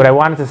such a thing. What I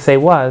wanted to say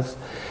was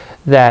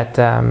that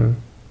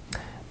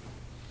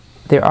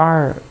there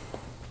are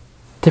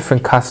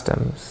different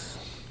customs,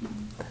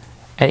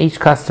 and each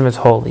custom is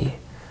holy.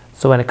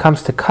 So when it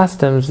comes to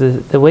customs,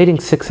 the waiting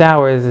 6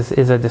 hours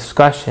is a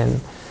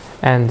discussion,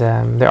 and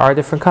there are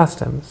different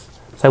customs.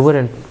 So I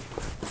wouldn't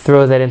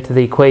throw that into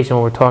the equation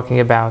when we're talking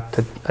about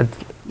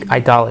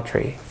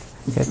idolatry.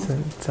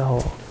 It's a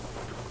whole.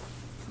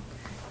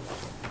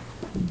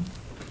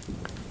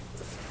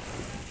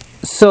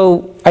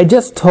 So I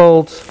just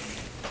told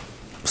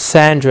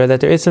Sandra that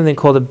there is something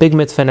called a big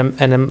mitzvah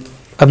and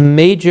a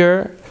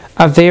major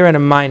avera and a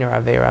minor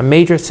avera, a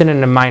major sin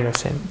and a minor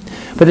sin.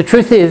 But the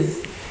truth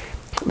is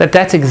that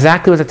that's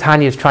exactly what the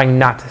Tanya is trying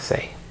not to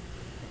say.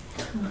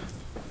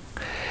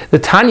 The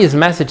Tanya's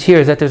message here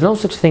is that there's no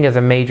such thing as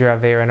a major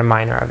avera and a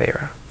minor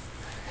avera.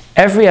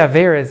 Every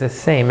avera is the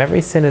same.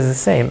 Every sin is the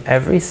same.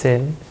 Every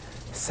sin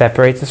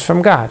separates us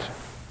from God.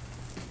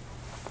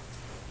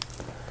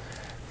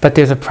 But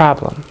there's a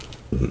problem.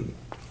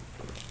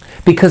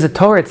 Because the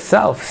Torah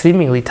itself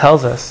seemingly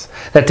tells us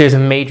that there's a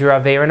major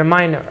avera and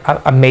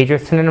a major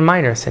sin and a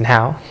minor sin.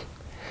 How?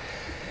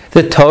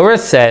 The Torah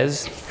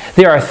says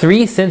there are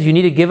 3 sins you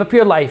need to give up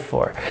your life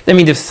for. That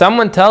means if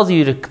someone tells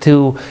you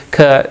to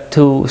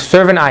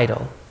serve an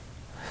idol,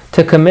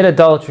 to commit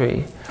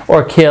adultery,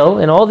 or kill,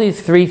 in all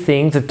these 3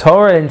 things, the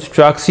Torah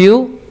instructs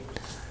you,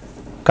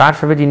 God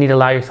forbid you need to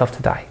allow yourself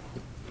to die.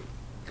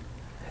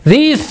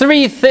 These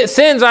 3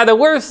 sins are the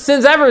worst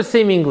sins ever,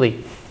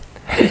 seemingly.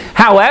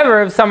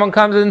 However, if someone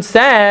comes and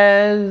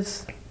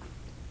says,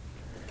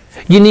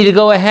 you need to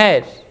go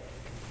ahead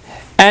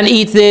and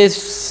eat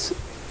this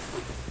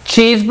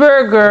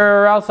cheeseburger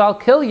or else I'll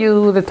kill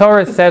you, the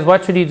Torah says,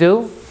 what should you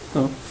do?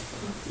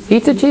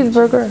 Eat the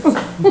cheeseburger.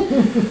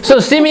 So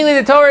seemingly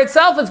the Torah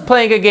itself is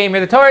playing a game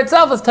here. The Torah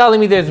itself is telling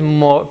me there's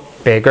more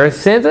bigger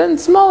sins and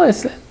smaller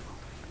sins.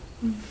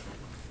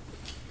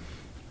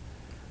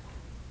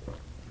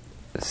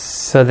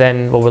 So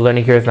then what we're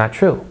learning here is not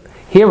true.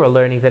 Here we're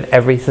learning that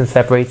every sin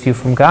separates you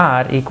from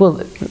God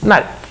equally.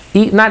 Not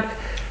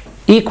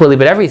equally,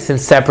 but every sin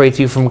separates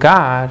you from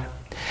God.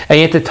 And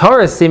yet the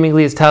Torah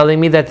seemingly is telling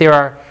me that there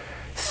are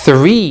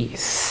 3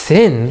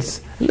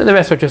 sins. The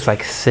rest are just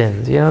like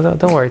sins.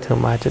 Don't worry too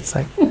much. It's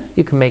like,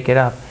 you can make it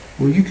up.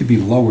 Well, you could be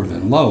lower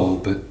than low,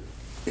 but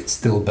it's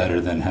still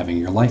better than having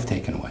your life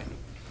taken away.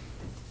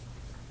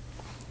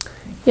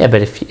 Yeah,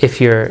 but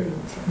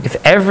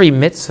if every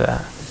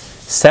mitzvah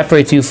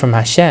separates you from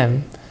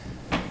Hashem,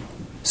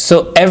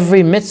 so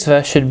every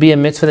mitzvah should be a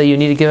mitzvah that you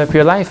need to give up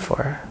your life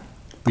for.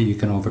 But you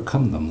can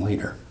overcome them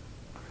later,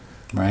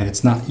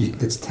 right?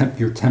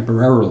 You're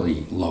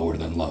temporarily lower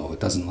than low. It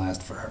doesn't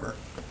last forever.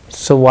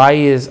 So why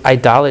is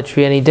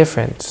idolatry any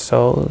different?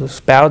 So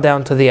let's bow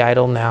down to the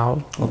idol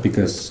now. Well,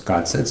 because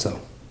God said so.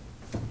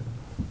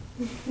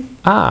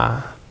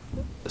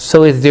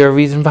 So is there a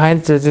reason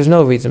behind it? There's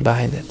no reason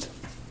behind it.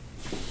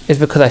 It's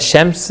because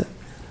Hashem.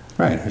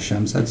 Right,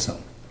 Hashem said so.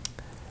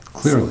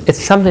 Clearly.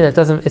 It's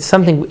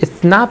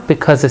not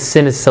because the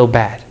sin is so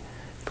bad.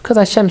 Because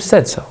Hashem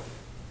said so.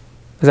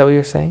 Is that what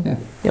you're saying?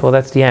 Yeah, well,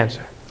 that's the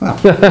answer. Well,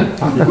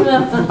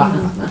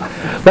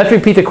 Let's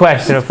repeat the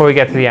question before we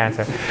get to the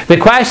answer. The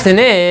question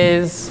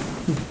is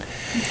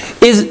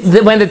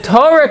that when the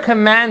Torah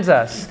commands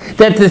us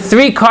that the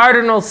 3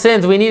 cardinal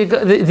sins,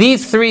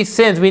 these 3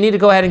 sins, we need to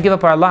go ahead and give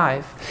up our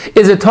life,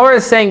 is the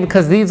Torah saying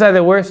because these are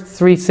the worst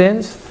 3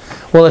 sins?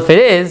 Well, if it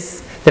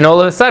is, then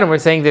all of a sudden we're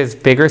saying there's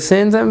bigger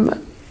sins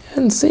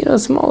and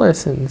smaller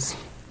sins.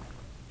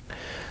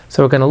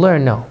 So we're going to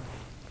learn, no.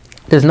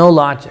 There's no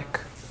logic.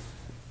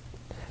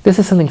 This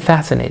is something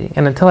fascinating.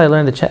 And until I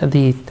learned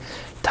the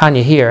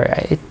Tanya here,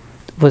 it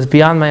was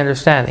beyond my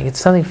understanding. It's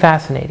something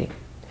fascinating.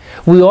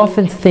 We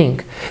often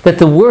think that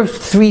the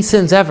worst 3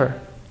 sins ever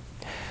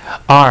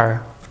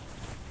are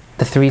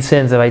the 3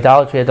 sins of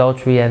idolatry,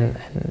 adultery, and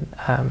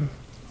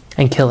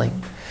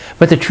killing.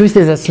 But the truth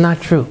is that's not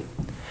true.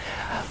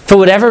 For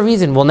whatever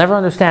reason, we'll never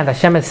understand.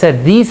 Hashem has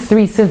said, these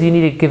 3 sins you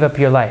need to give up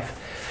your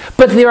life.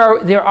 But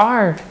there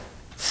are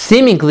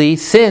seemingly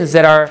sins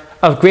that are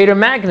of greater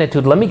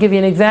magnitude. Let me give you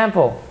an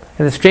example.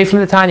 And it's straight from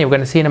the Tanya, we're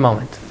going to see in a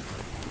moment.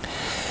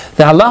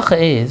 The halacha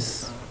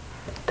is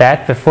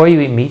that before you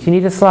eat meat, you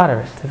need to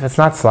slaughter it. If it's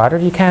not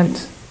slaughtered, you can't.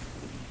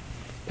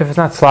 If it's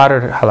not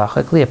slaughtered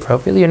halachically,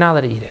 appropriately, you're not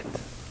allowed to eat it.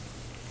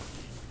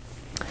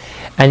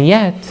 And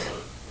yet,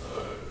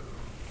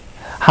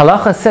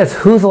 halacha says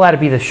who's allowed to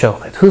be the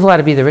shochet, who's allowed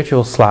to be the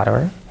ritual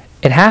slaughterer.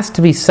 It has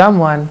to be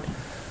someone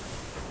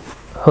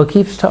who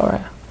keeps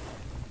Torah.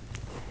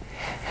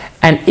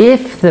 And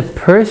if the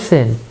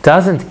person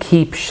doesn't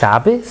keep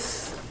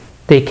Shabbos,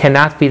 they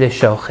cannot be the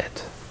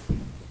shochet.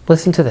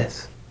 Listen to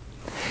this.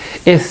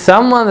 If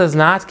someone does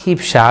not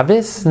keep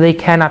Shabbos, they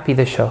cannot be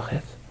the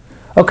shochet.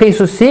 Okay,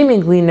 so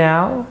seemingly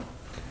now,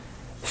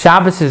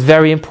 Shabbos is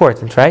very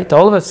important, right?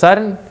 All of a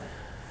sudden,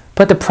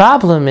 but the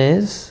problem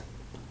is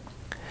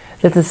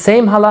that the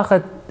same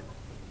halacha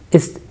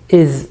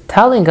is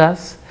telling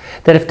us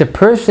that if the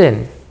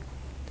person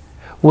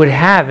would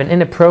have an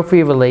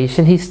inappropriate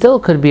relation, he still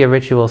could be a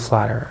ritual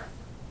slaughterer.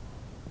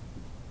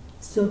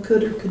 Still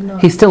could or could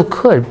not? He still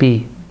could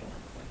be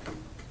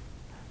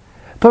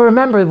But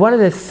remember, one of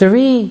the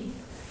 3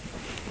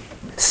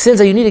 sins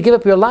that you need to give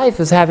up your life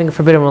is having a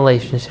forbidden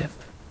relationship.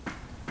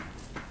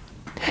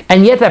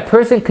 And yet that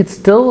person could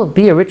still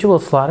be a ritual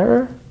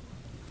slaughterer?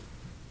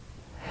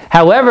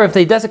 However, if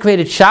they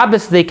desecrated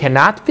Shabbos, they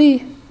cannot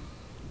be?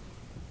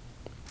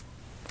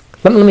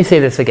 Let me say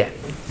this again.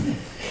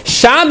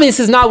 Shabbos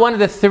is not one of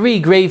the 3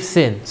 grave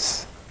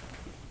sins.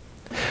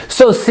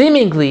 So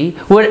seemingly,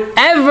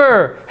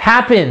 whatever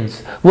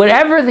happens,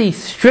 whatever the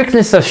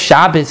strictness of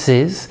Shabbos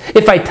is,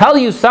 if I tell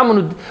you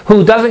someone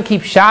who doesn't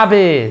keep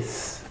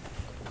Shabbos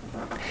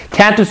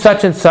can't do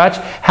such and such,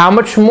 how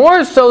much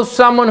more so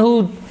someone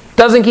who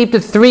doesn't keep the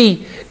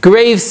 3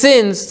 grave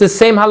sins, the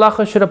same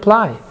halacha should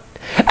apply.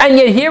 And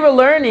yet here we're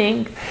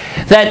learning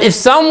that if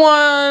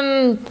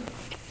someone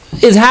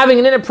is having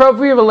an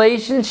inappropriate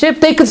relationship,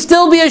 they could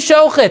still be a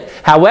shochet.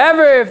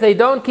 However, if they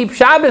don't keep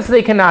Shabbos,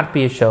 they cannot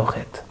be a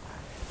shochet.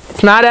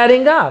 It's not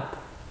adding up.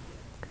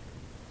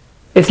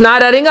 It's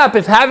not adding up.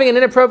 If having an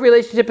inappropriate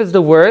relationship is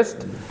the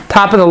worst,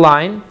 top of the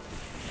line.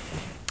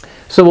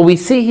 So what we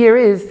see here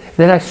is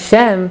that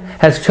Hashem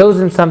has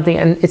chosen something,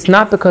 and it's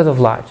not because of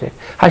logic.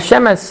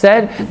 Hashem has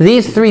said,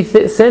 these 3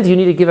 sins, you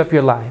need to give up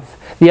your life.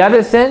 The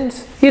other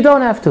sins, you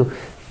don't have to.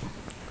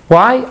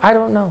 Why? I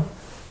don't know.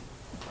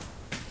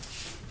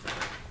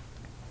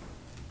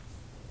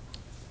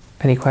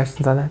 Any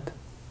questions on that?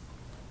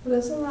 But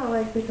isn't that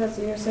like because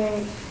you're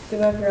saying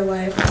give up your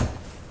life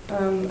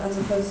as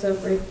opposed to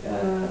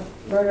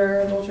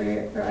murder, adultery,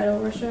 or idol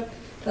worship?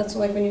 That's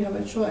like when you have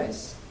a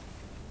choice.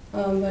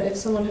 But if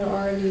someone had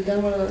already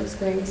done one of those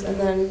things and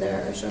then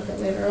they're a shochet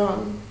later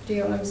on, do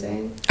you know what I'm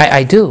saying?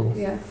 I do.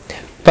 Yeah.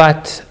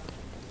 But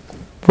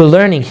we're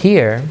learning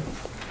here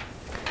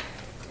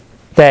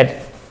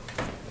that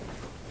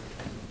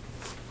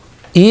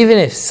even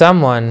if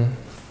someone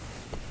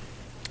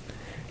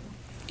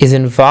is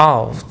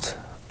involved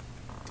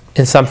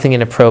in something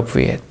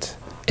inappropriate,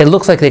 it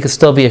looks like they could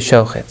still be a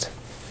shochet.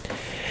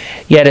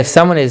 Yet if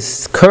someone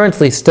is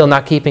currently still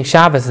not keeping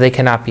Shabbos, they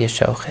cannot be a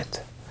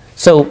shochet.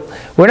 So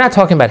we're not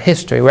talking about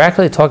history, we're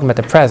actually talking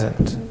about the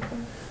present.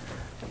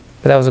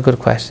 But that was a good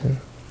question.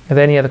 Are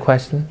there any other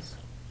questions?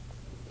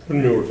 What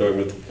do you mean we're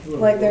talking about?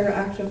 Like they're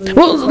actively...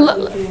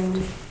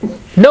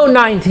 Note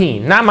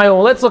 19, not my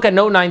own. Let's look at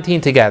note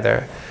 19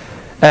 together.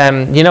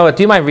 You know what,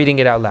 do you mind reading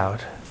it out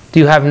loud? Do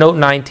you have note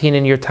 19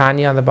 in your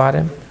Tanya on the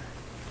bottom?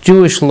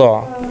 Jewish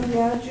law.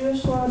 Yeah,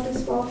 Jewish law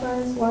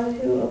disqualifies one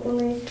who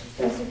openly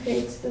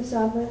desecrates the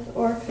Sabbath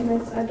or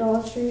commits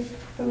idolatry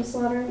from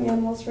slaughtering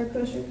animals for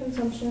kosher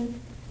consumption,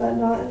 but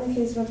not in the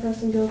case of a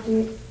person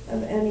guilty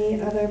of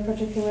any other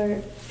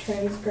particular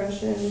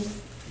transgression,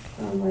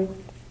 like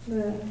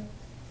the...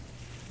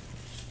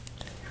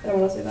 I don't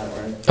want to say that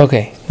word.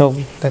 Okay, no,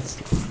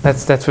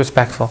 that's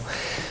respectful.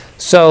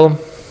 So,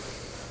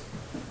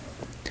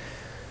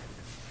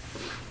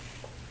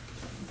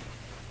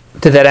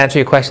 did that answer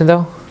your question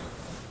though?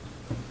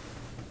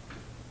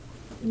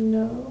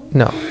 No.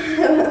 No.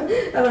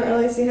 I don't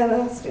really see how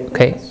that's doing.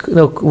 Okay,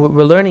 no,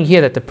 we're learning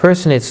here that the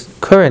person is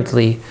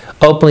currently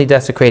openly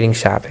desecrating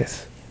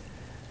Shabbos.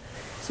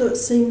 So it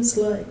seems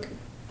like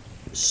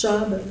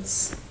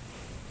Shabbos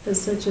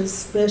has such a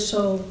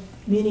special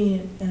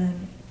meaning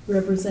and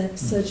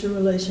represents such a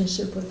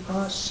relationship with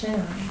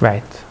Hashem.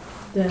 Right.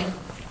 That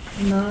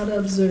not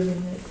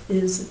observing it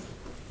is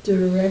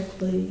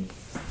directly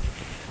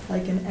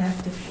like an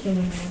act of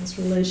killing one's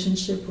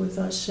relationship with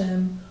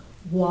Hashem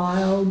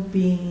while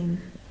being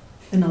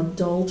an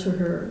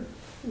adulterer,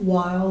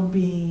 while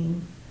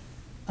being,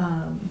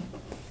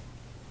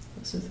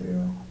 what's the third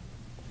one?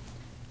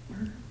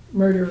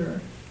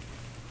 Murderer.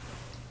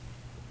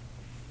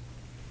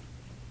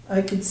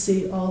 I could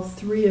see all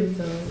 3 of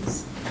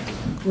those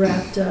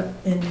wrapped up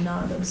in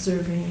not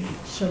observing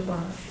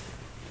Shabbat.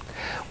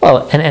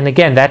 Well, and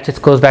again, that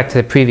just goes back to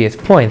the previous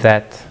point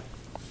that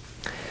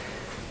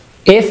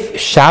if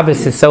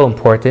Shabbos is so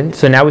important,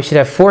 so now we should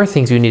have 4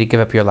 things you need to give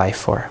up your life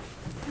for.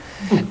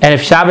 And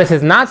if Shabbos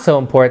is not so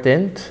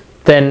important,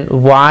 then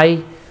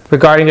why,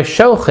 regarding a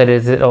shochet,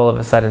 is it all of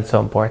a sudden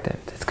so important?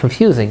 It's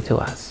confusing to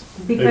us.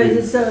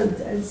 Because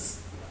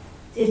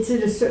it's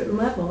at a certain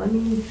level. I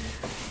mean,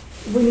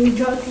 when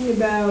you're talking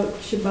about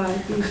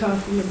Shabbat, you're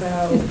talking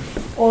about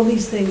all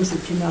these things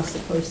that you're not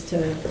supposed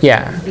to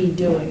be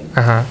doing.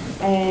 Uh-huh.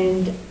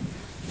 And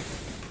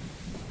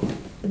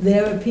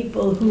there are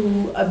people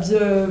who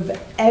observe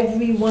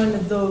every one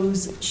of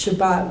those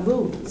Shabbat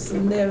rules,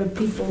 and there are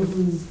people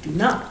who do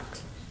not,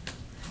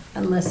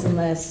 unless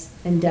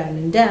and down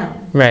and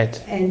down. Right.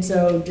 And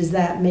so does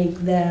that make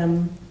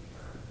them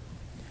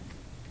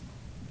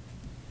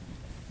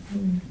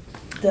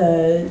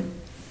the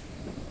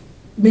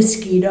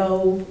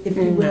mosquito, if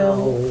you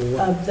will,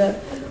 of the...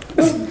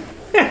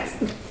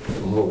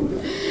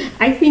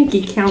 I think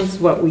he counts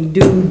what we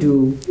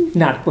do,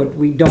 not what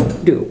we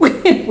don't do.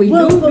 We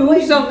Well, do but do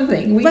wait,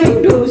 something, we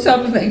right. do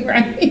something,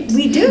 right?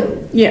 We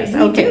do. Yes,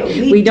 We okay,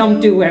 do. we don't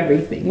do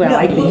everything. Well, No,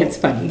 I think well, it's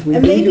funny, we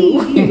and maybe-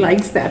 do, he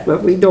likes that,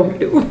 but we don't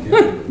do.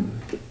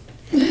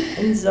 And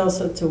there's all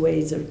sorts of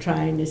ways of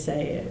trying to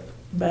say it.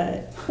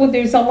 but. Well,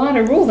 there's a lot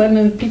of rules, and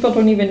then people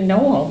don't even know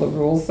all the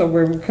rules, so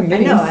we're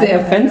committing I know.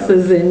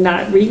 offenses and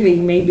not really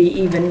maybe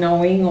even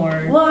knowing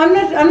or. Well,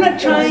 I'm not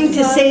trying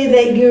to say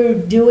that you're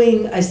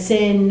doing a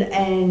sin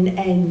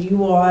and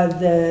you are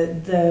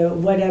the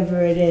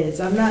whatever it is.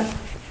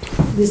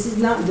 This is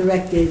not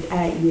directed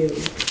at you.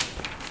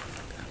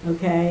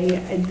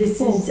 Okay?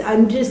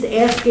 I'm just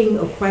asking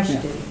a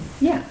question.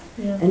 Yeah.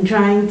 And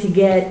trying to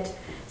get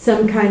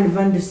some kind of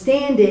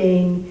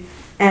understanding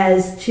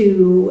as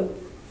to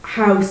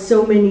how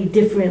so many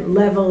different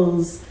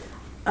levels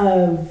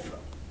of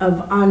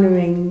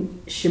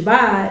honoring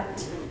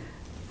Shabbat,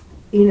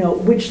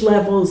 which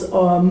levels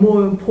are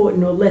more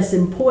important or less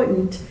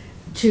important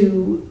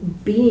to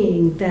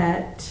being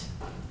that.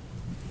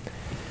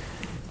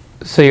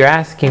 So you're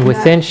asking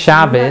within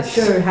Shabbos.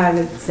 I'm not sure how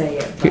to say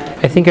it. But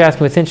I think you're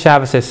asking within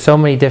Shabbos. There's so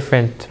many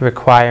different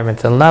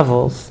requirements and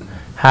levels.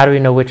 How do we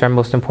know which are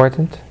most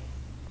important?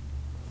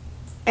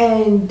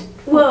 And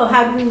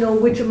how do we know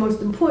which are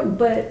most important?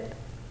 But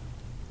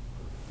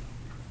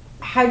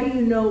how do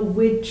you know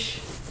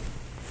which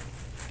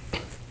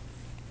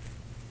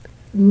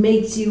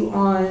makes you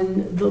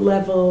on the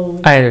level?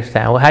 I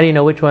understand. Well, how do you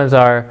know which ones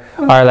are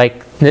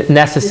like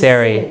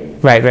necessary?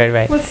 Right.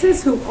 Well, it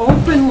says who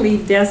openly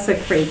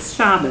desecrates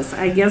Shabbos.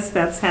 I guess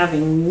that's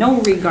having no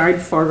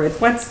regard for it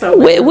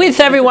whatsoever. With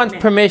everyone's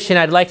permission,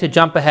 I'd like to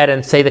jump ahead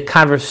and say the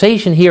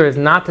conversation here is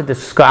not to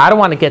discuss. I don't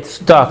want to get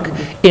stuck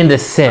in the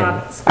sin.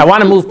 I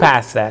want to move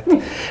past that.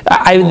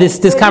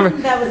 This conversation.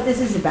 Isn't that what this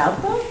is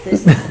about, though?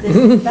 This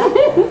is about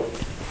that.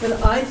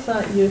 But I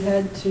thought you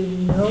had to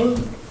know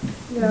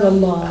the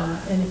law,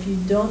 and if you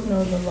don't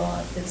know the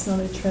law, it's not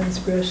a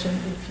transgression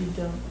if you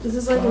don't. This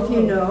is like if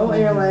you know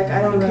and you're like,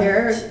 I don't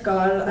care,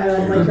 God, I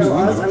don't like your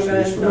laws, I'm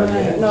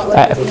gonna not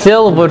like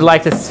Phil would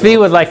like to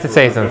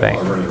say something.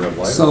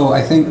 So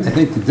I think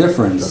the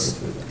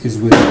difference is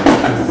with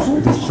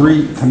the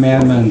 3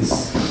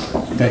 commandments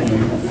that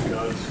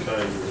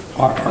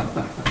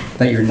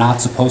you're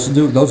not supposed to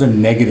do. Those are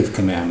negative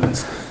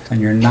commandments,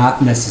 and you're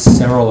not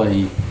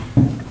necessarily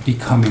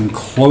becoming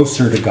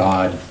closer to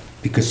God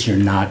because you're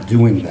not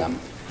doing them.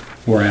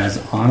 Whereas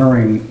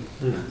honoring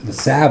the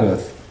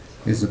Sabbath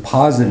is a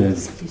positive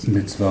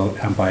mitzvot,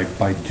 and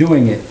by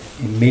doing it,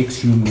 it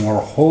makes you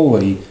more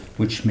holy,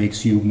 which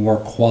makes you more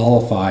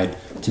qualified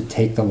to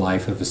take the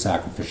life of a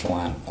sacrificial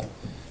animal.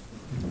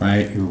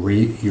 Right?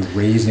 You're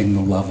raising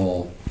the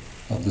level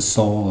of the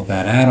soul of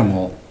that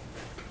animal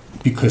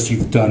because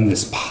you've done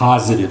this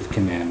positive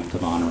commandment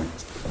of honoring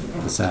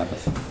the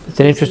Sabbath.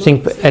 It's an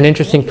interesting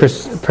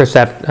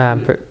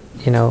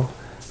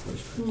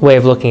way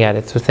of looking at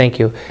it. So thank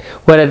you.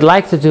 What I'd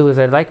like to do is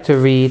I'd like to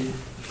read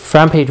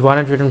from page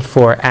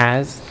 104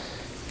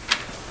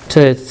 to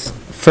the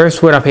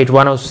first word on page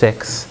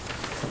 106.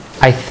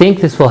 I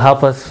think this will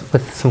help us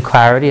with some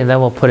clarity, and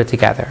then we'll put it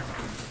together.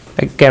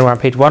 Again, we're on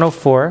page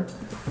 104.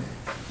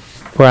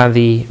 We're on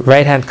the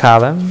right-hand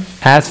column.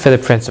 As for the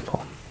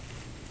principle.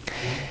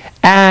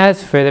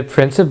 As for the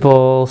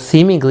principle,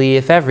 seemingly,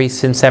 if every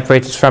sin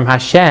separates us from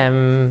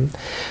Hashem,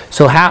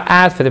 so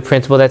as for the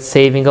principle that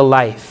saving a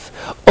life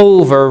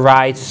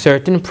overrides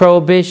certain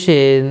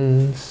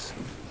prohibitions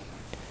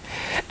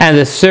and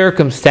the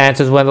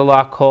circumstances when the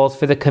law calls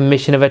for the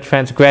commission of a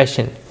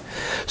transgression,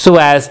 so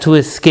as to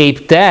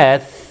escape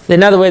death.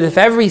 In other words, if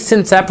every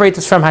sin separates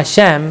us from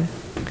Hashem,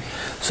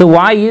 so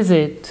why is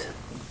it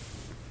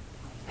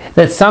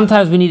that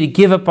sometimes we need to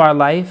give up our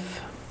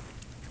life,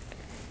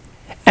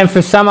 and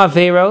for some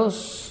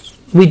Averos,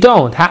 we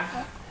don't?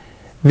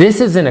 This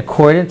is in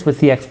accordance with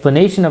the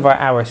explanation of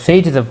our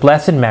sages of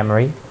blessed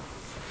memory,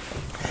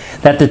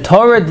 that the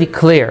Torah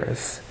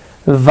declares,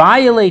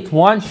 violate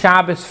one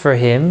Shabbos for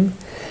him,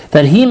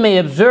 that he may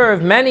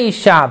observe many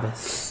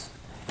Shabbos,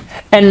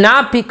 and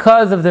not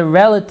because of the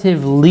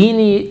relative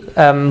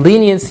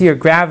leniency or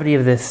gravity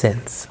of the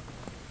sins.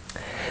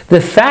 The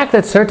fact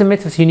that certain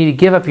mitzvahs you need to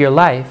give up your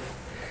life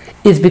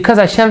is because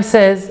Hashem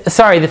says,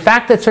 the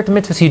fact that certain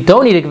mitzvahs you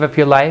don't need to give up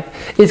your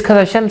life is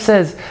because Hashem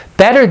says,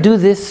 better do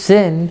this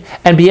sin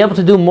and be able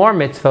to do more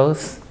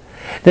mitzvahs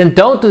than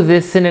don't do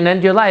this sin and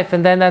end your life,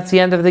 and then that's the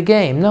end of the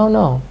game.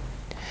 No.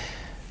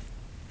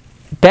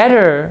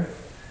 Better,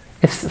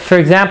 for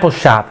example,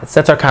 Shabbos,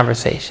 that's our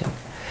conversation.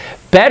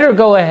 Better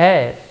go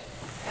ahead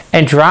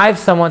and drive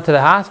someone to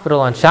the hospital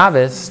on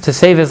Shabbos to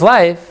save his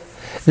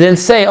life than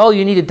say, oh,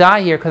 you need to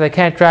die here because I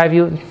can't drive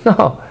you.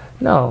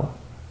 No.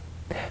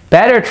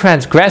 Better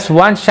transgress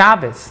one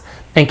Shabbos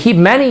and keep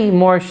many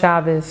more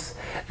Shabbos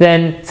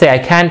than say, I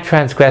can't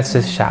transgress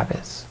this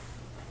Shabbos.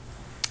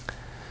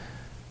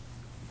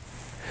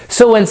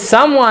 So when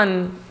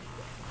someone,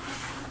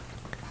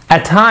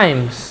 at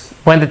times,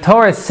 when the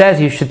Torah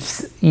says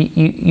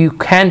you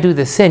can do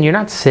the sin, you're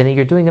not sinning,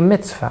 you're doing a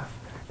mitzvah.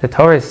 The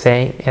Torah is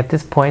saying at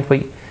this point,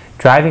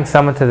 driving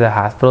someone to the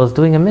hospital is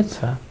doing a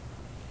mitzvah.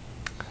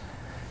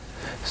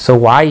 So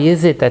why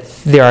is it that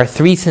there are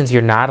 3 sins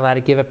you're not allowed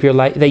to give up your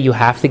life, that you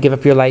have to give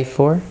up your life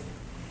for?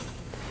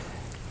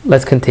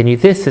 Let's continue.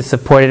 This is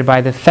supported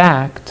by the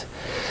fact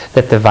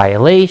that the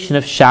violation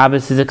of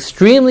Shabbos is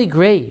extremely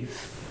grave,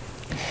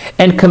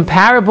 and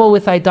comparable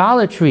with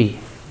idolatry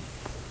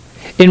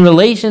in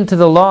relation to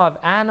the law of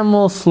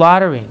animal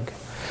slaughtering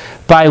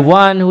by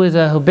one who is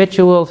a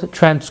habitual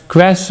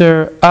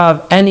transgressor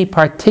of any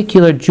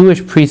particular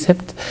Jewish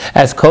precept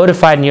as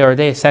codified in Yoreh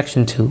De'ah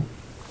section 2.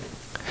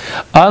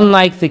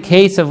 Unlike the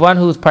case of one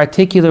whose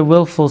particular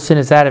willful sin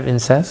is that of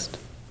incest.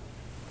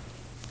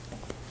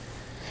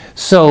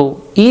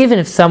 So even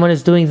if someone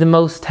is doing the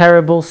most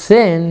terrible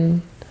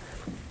sin,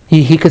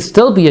 he could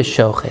still be a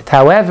shochet.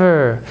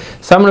 However,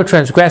 someone who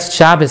transgressed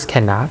Shabbos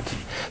cannot.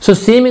 So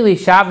seemingly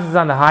Shabbos is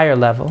on the higher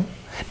level.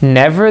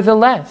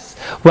 Nevertheless,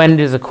 when it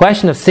is a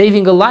question of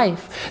saving a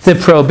life, the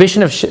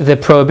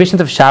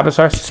prohibitions of Shabbos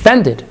are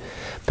suspended,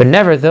 but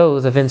never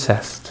those of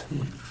incest.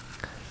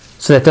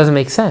 So that doesn't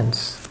make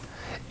sense.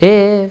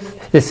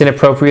 If this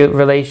inappropriate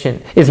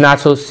relation is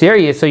not so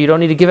serious, so you don't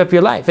need to give up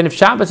your life. And if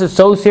Shabbos is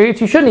so serious,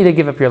 you shouldn't need to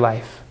give up your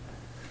life.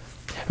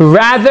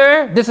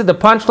 Rather, this is the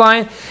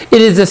punchline,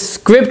 it is a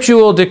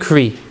scriptural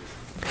decree.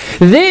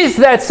 This,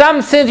 that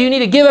some sins you need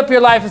to give up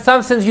your life and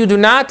some sins you do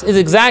not, is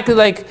exactly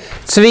like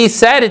Tzvi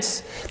said.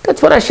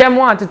 That's what Hashem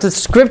wants. It's a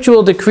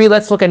scriptural decree.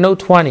 Let's look at note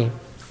 20.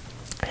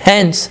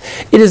 Hence,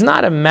 it is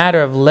not a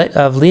matter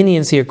of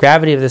leniency or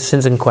gravity of the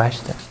sins in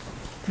question.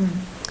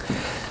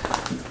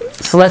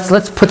 So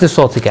let's put this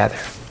all together.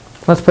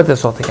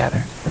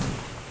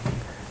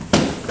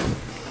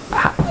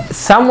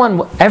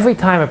 Every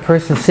time a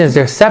person sins,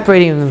 they're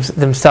separating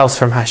themselves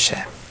from Hashem.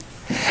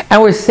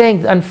 And we're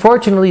saying,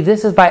 unfortunately,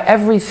 this is by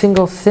every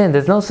single sin.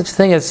 There's no such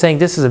thing as saying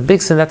this is a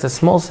big sin, that's a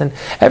small sin.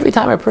 Every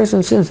time a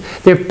person sins,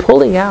 they're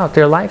pulling out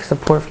their life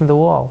support from the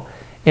wall.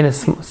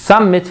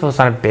 Some mitzvahs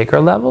on a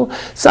bigger level,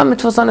 some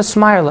mitzvahs on a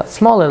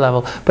smaller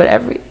level. But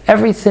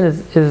every sin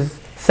is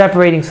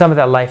separating some of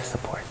that life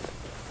support.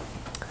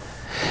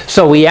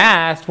 So we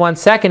asked, 1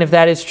 second, if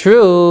that is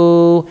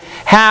true,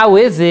 how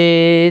is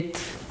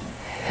it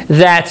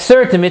that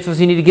certain mitzvahs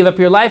you need to give up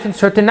your life and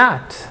certain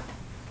not?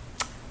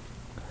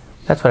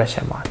 That's what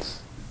Hashem wants.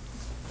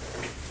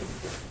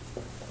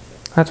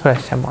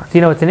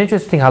 You know, it's an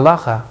interesting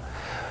halacha.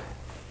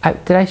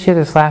 Did I share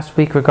this last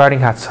week regarding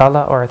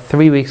Hatzalah, or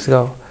 3 weeks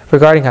ago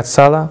regarding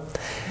Hatzalah?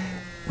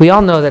 We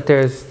all know that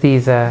there's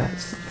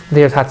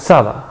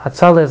Hatzalah.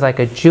 Hatzalah is like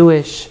a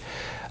Jewish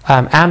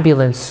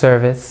ambulance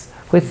service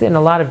within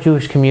a lot of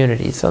Jewish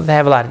communities. So they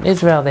have a lot in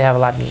Israel, they have a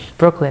lot in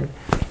Brooklyn,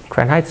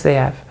 Crown Heights they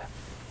have.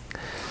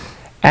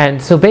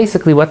 And so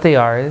basically what they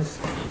are is,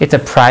 it's a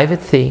private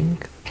thing.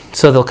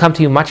 So they'll come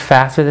to you much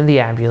faster than the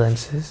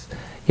ambulances.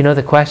 You know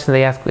the question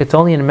they ask, it's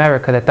only in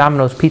America that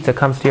Domino's Pizza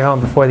comes to your home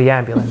before the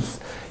ambulance.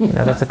 You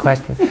know, that's a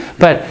question.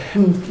 But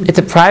it's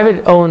a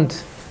private owned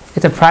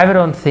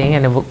thing,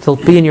 and it'll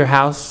be in your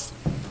house,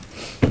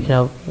 you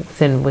know,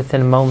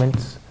 within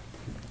moments.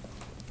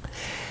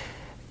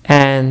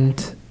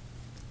 And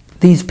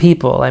these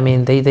people, I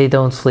mean, they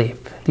don't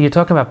sleep. You're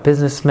talking about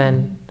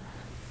businessmen,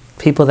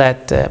 people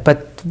that,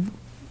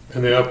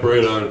 and they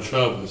operate on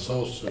Shabbos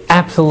also.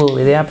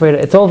 Absolutely,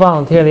 it's all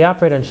volunteer, they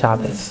operate on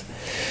Shabbos.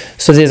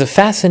 So there's a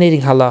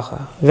fascinating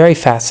halacha, very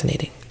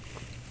fascinating.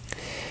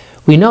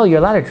 We know you're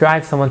allowed to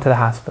drive someone to the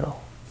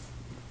hospital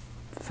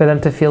for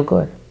them to feel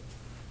good.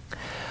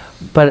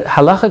 But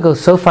halacha goes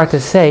so far to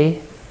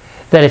say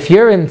that if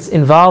you're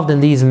involved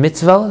in these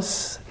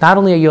mitzvahs, not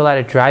only are you allowed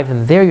to drive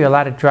them there, you're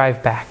allowed to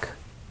drive back.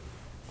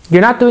 You're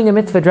not doing a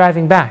mitzvah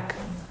driving back.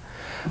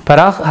 But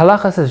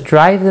halacha says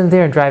drive them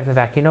there and drive them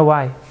back. You know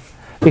why?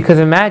 Because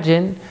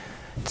imagine,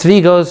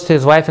 Tzvi goes to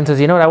his wife and says,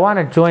 you know what, I want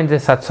to join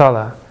this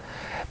Hatzalah.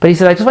 But he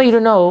says, I just want you to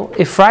know,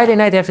 if Friday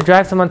night they have to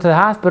drive someone to the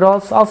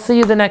hospital, I'll see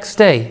you the next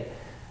day.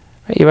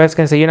 Right? Your wife's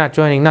going to say, you're not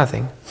joining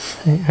nothing.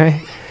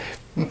 Right?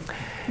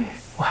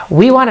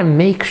 We want to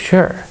make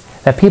sure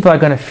that people are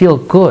going to feel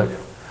good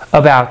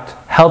about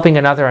helping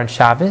another on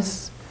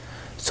Shabbos.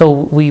 So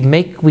we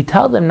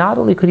tell them, not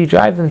only could you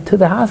drive them to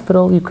the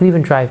hospital, you could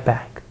even drive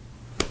back.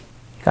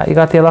 You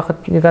got the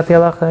halacha,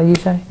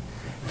 Yishai?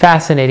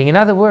 Fascinating. In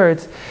other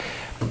words,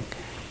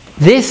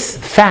 this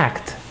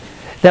fact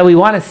that we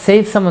want to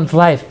save someone's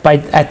life by,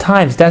 at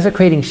times,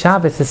 desecrating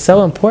Shabbos is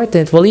so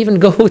important, we'll even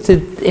go to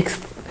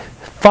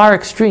far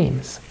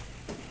extremes.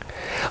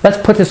 Let's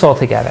put this all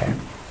together.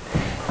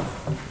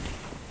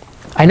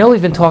 I know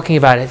we've been talking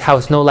about it, how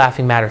it's no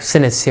laughing matter,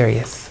 sin is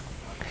serious.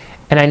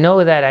 And I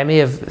know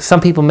that some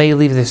people may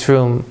leave this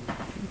room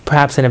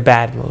perhaps in a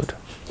bad mood.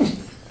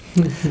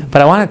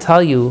 But I want to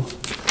tell you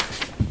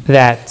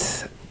that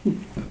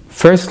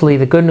firstly,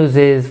 the good news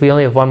is we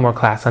only have one more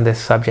class on this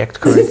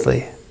subject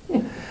currently.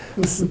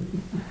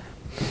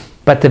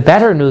 But the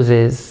better news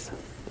is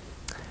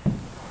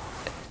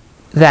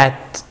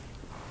that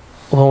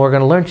when we're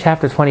going to learn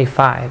chapter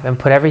 25 and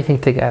put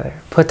everything together,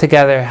 put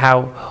together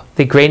how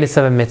the greatness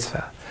of a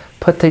mitzvah,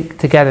 put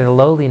together the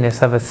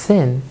lowliness of a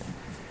sin,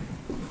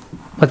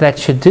 what that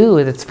should do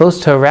is it's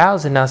supposed to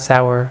arouse in us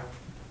our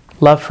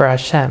love for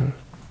Hashem.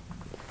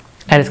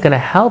 And it's going to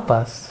help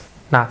us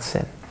not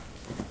sin.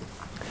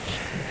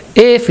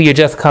 If you're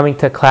just coming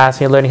to class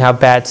and you're learning how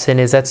bad sin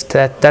is, that's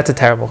a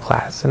terrible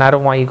class. And I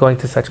don't want you going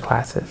to such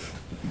classes.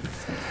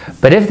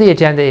 But if the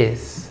agenda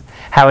is,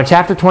 How in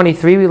chapter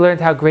 23 we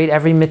learned how great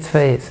every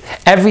mitzvah is.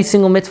 Every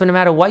single mitzvah, no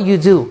matter what you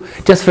do.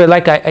 Just for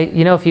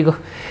if you go,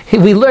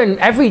 we learn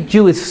every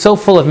Jew is so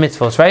full of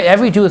mitzvahs, right?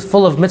 Every Jew is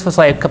full of mitzvahs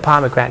like a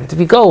pomegranate. If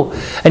you go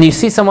and you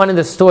see someone in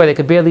the store, they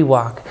could barely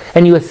walk,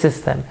 and you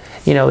assist them.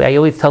 I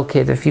always tell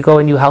kids, if you go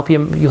and you help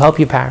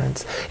your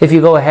parents. If you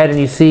go ahead and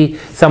you see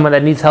someone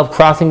that needs help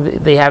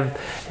crossing, they have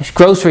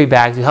grocery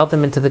bags, you help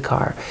them into the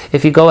car.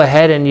 If you go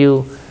ahead and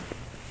you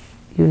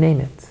name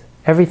it.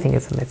 Everything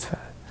is a mitzvah.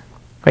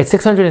 Right,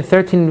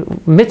 613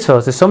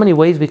 mitzvahs. There's so many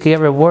ways we could get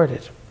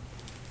rewarded.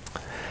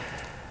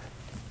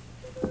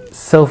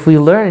 So if we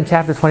learn in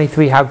chapter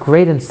 23 how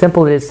great and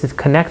simple it is to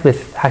connect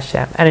with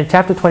Hashem, and in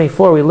chapter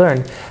 24 we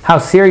learn how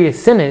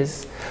serious sin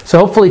is, so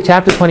hopefully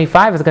chapter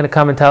 25 is going to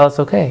come and tell us,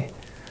 okay,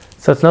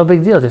 so it's no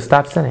big deal, just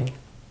stop sinning.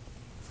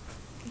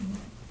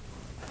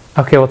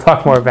 Okay, we'll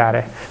talk more about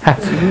it.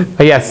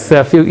 Yes,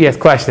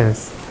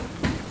 questions?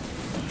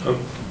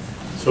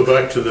 So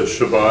back to the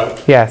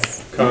Shabbat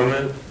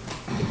comment.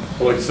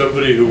 Like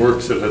somebody who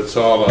works at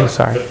Hatzalah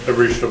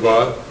every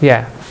Shabbat.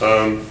 Yeah.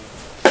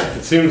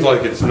 It seems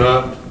like it's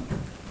not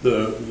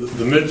the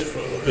mitzvah.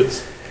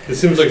 It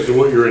seems like it's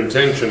what your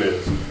intention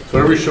is. So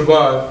every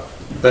Shabbat,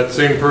 that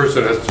same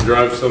person has to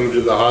drive someone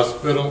to the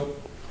hospital.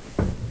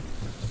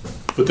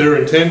 But their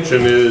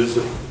intention is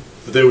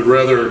that they would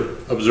rather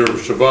observe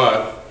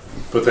Shabbat,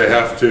 but they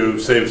have to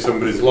save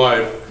somebody's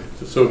life.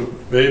 So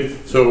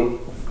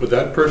would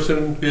that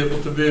person be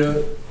able to be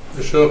a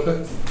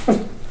shochet?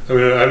 I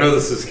mean, I know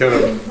this is kind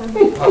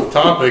of off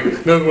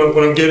topic. No,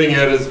 what I'm getting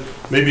at is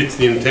maybe it's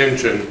the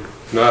intention,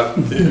 not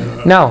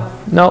the...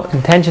 No,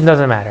 intention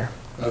doesn't matter.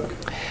 Okay.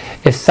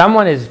 If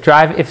someone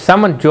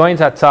joins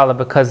Hatzalah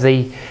because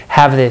they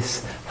have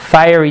this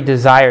fiery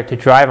desire to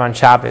drive on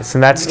Shabbos,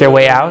 and that's their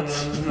way out.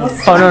 No.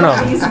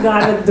 He's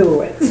got to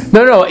do it.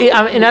 No.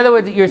 In other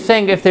words, you're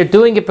saying if they're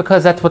doing it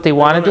because that's what they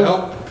want to do?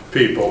 Help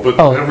people, but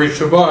every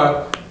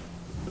Shabbat,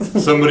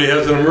 somebody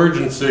has an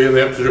emergency and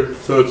they have to...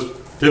 So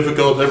it's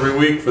difficult every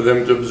week for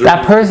them to observe.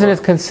 That person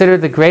is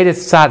considered the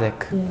greatest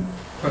tzaddik.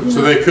 Yeah.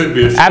 So they could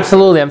be a shochet.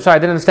 Absolutely. I'm sorry, I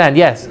didn't understand.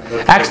 Yes.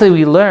 Actually,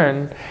 we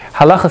learn,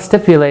 halacha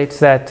stipulates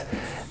that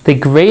the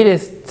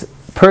greatest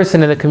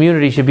person in the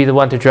community should be the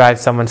one to drive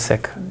someone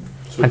sick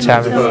on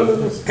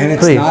Shabbos. And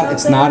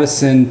it's not a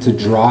sin to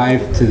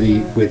drive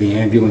where the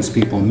ambulance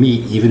people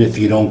meet, even if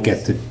you don't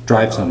get to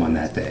drive someone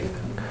that day.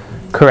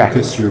 Correct.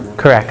 Because you're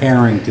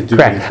preparing to do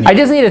it. I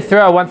just need to throw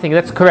out one thing.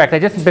 That's correct.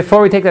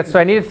 Before we take that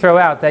story, I need to throw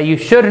out that you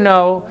should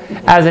know,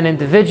 as an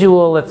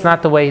individual, it's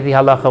not the way the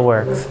halacha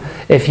works.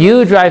 If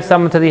you drive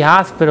someone to the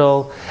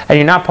hospital and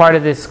you're not part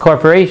of this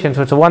corporation,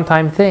 so it's a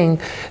one-time thing,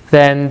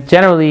 then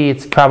generally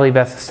it's probably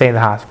best to stay in the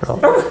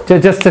hospital.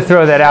 Just to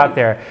throw that out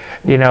there.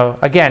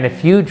 Again,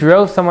 if you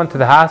drove someone to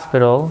the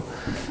hospital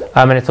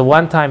and it's a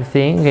one-time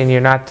thing and you're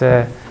not...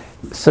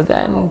 so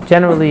then,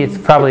 generally, it's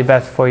probably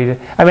best for you to...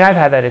 I mean, I've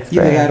had that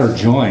experience. Either that or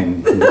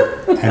join and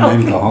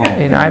then go home.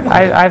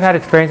 I've had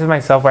experiences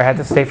myself where I had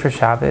to stay for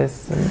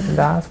Shabbos in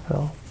the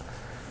hospital.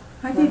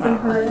 I've even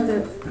heard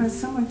that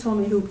someone told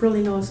me who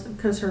really knows,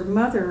 because her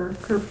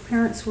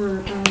parents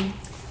were,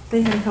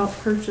 they had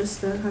helped purchase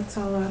the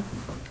Hatzalah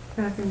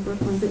back in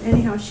Brooklyn. But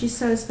anyhow, she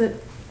says that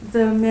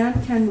the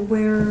men can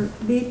wear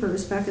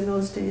beepers. Back in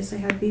those days, they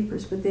had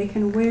beepers, but they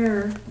can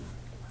wear...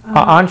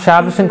 on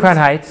Shabbos in Crown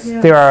Heights,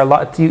 yes. There are a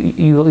lot.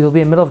 You'll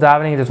be in the middle of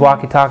davening and there's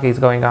walkie-talkies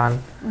going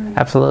on. Right.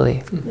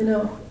 Absolutely.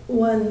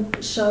 One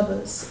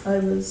Shabbos,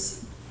 I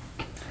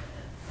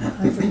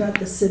forgot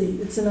the city.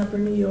 It's in Upper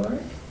New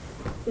York,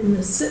 in the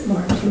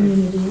Sitmar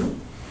community,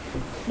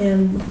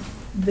 and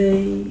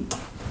they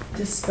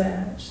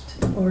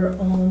dispatched or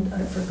owned,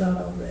 I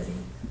forgot already,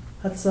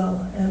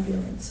 Hatzalah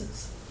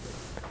ambulances,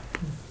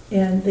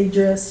 and they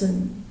dress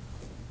in.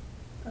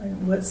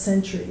 What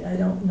century? I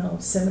don't know.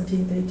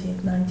 17th,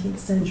 18th, 19th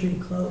century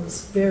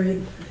clothes.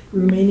 Very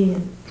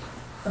Romanian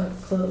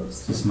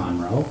clothes. Is this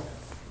Monroe?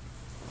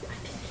 I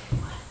think it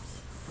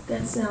was.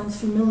 That sounds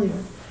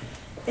familiar.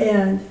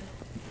 And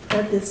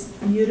at this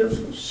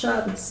beautiful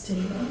Shabbos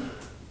table,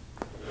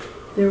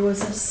 there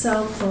was a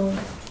cell phone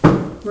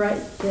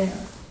right there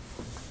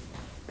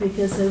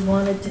because they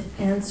wanted to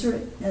answer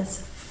it as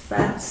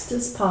fast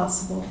as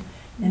possible.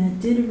 And it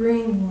did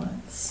ring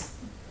once.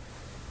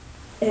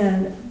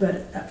 But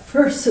at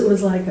first it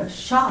was like a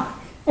shock.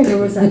 There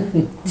was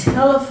a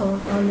telephone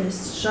on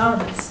this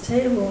Shabbos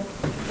table,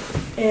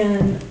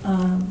 and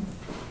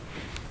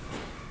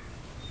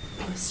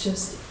it was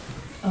just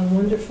a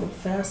wonderful,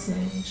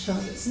 fascinating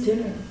Shabbos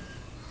dinner.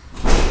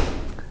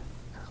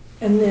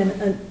 And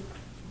then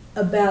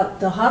about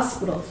the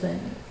hospital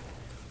thing,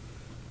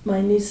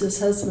 my niece's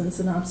husband's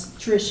an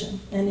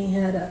obstetrician, and he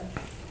had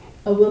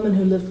a woman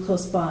who lived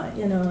close by,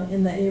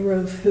 in the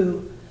Eruv,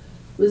 who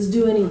was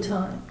due any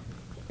time.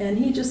 And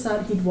he just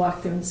thought he'd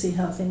walk there and see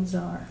how things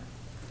are.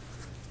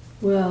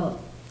 Well,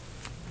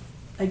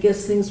 I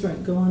guess things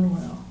weren't going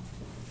well.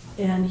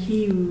 And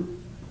he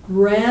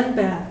ran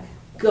back,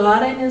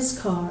 got in his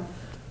car,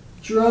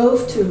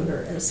 drove to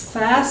her as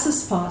fast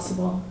as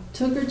possible,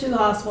 took her to the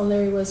hospital, and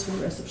there he was for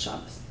the rest of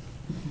Shabbos.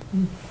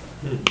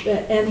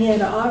 And he had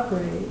to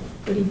operate,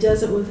 but he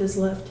does it with his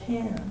left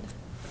hand.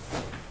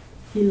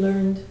 He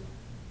learned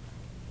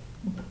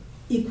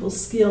equal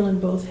skill in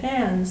both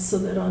hands so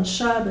that on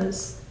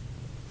Shabbos,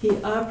 he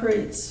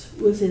operates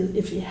with his,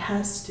 if he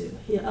has to,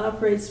 he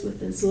operates with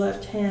his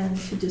left hand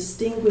to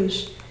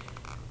distinguish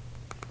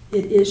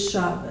it is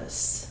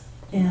Shabbos.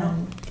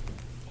 And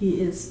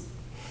he is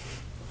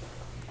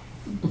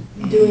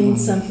doing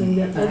something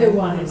that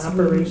otherwise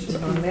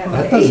operation on that.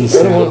 That doesn't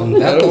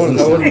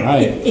sound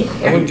right.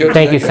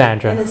 Thank you,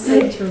 Sandra. And it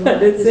saved her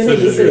life. It's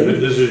interesting.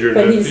 This is your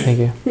But nephew. he's- Thank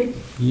you.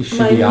 You should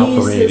My be niece's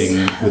operating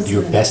with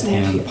your husband. best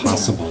hand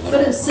possible.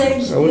 But it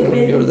saved I the wouldn't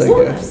go to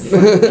baby's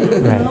that life.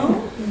 You Right.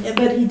 know?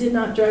 But he did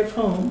not drive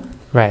home.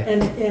 Right.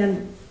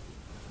 And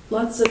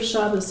lots of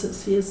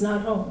Shabbos, he is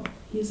not home.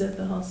 He's at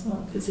the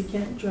hospital because he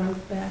can't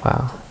drive back.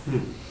 Wow.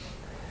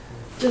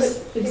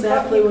 Just He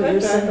exactly could what you're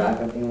drive back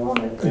saying. if he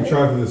wanted, You right?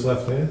 drive with his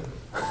left hand?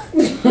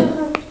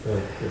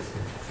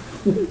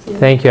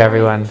 Thank you,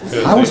 everyone.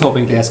 I was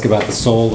hoping to ask about the soul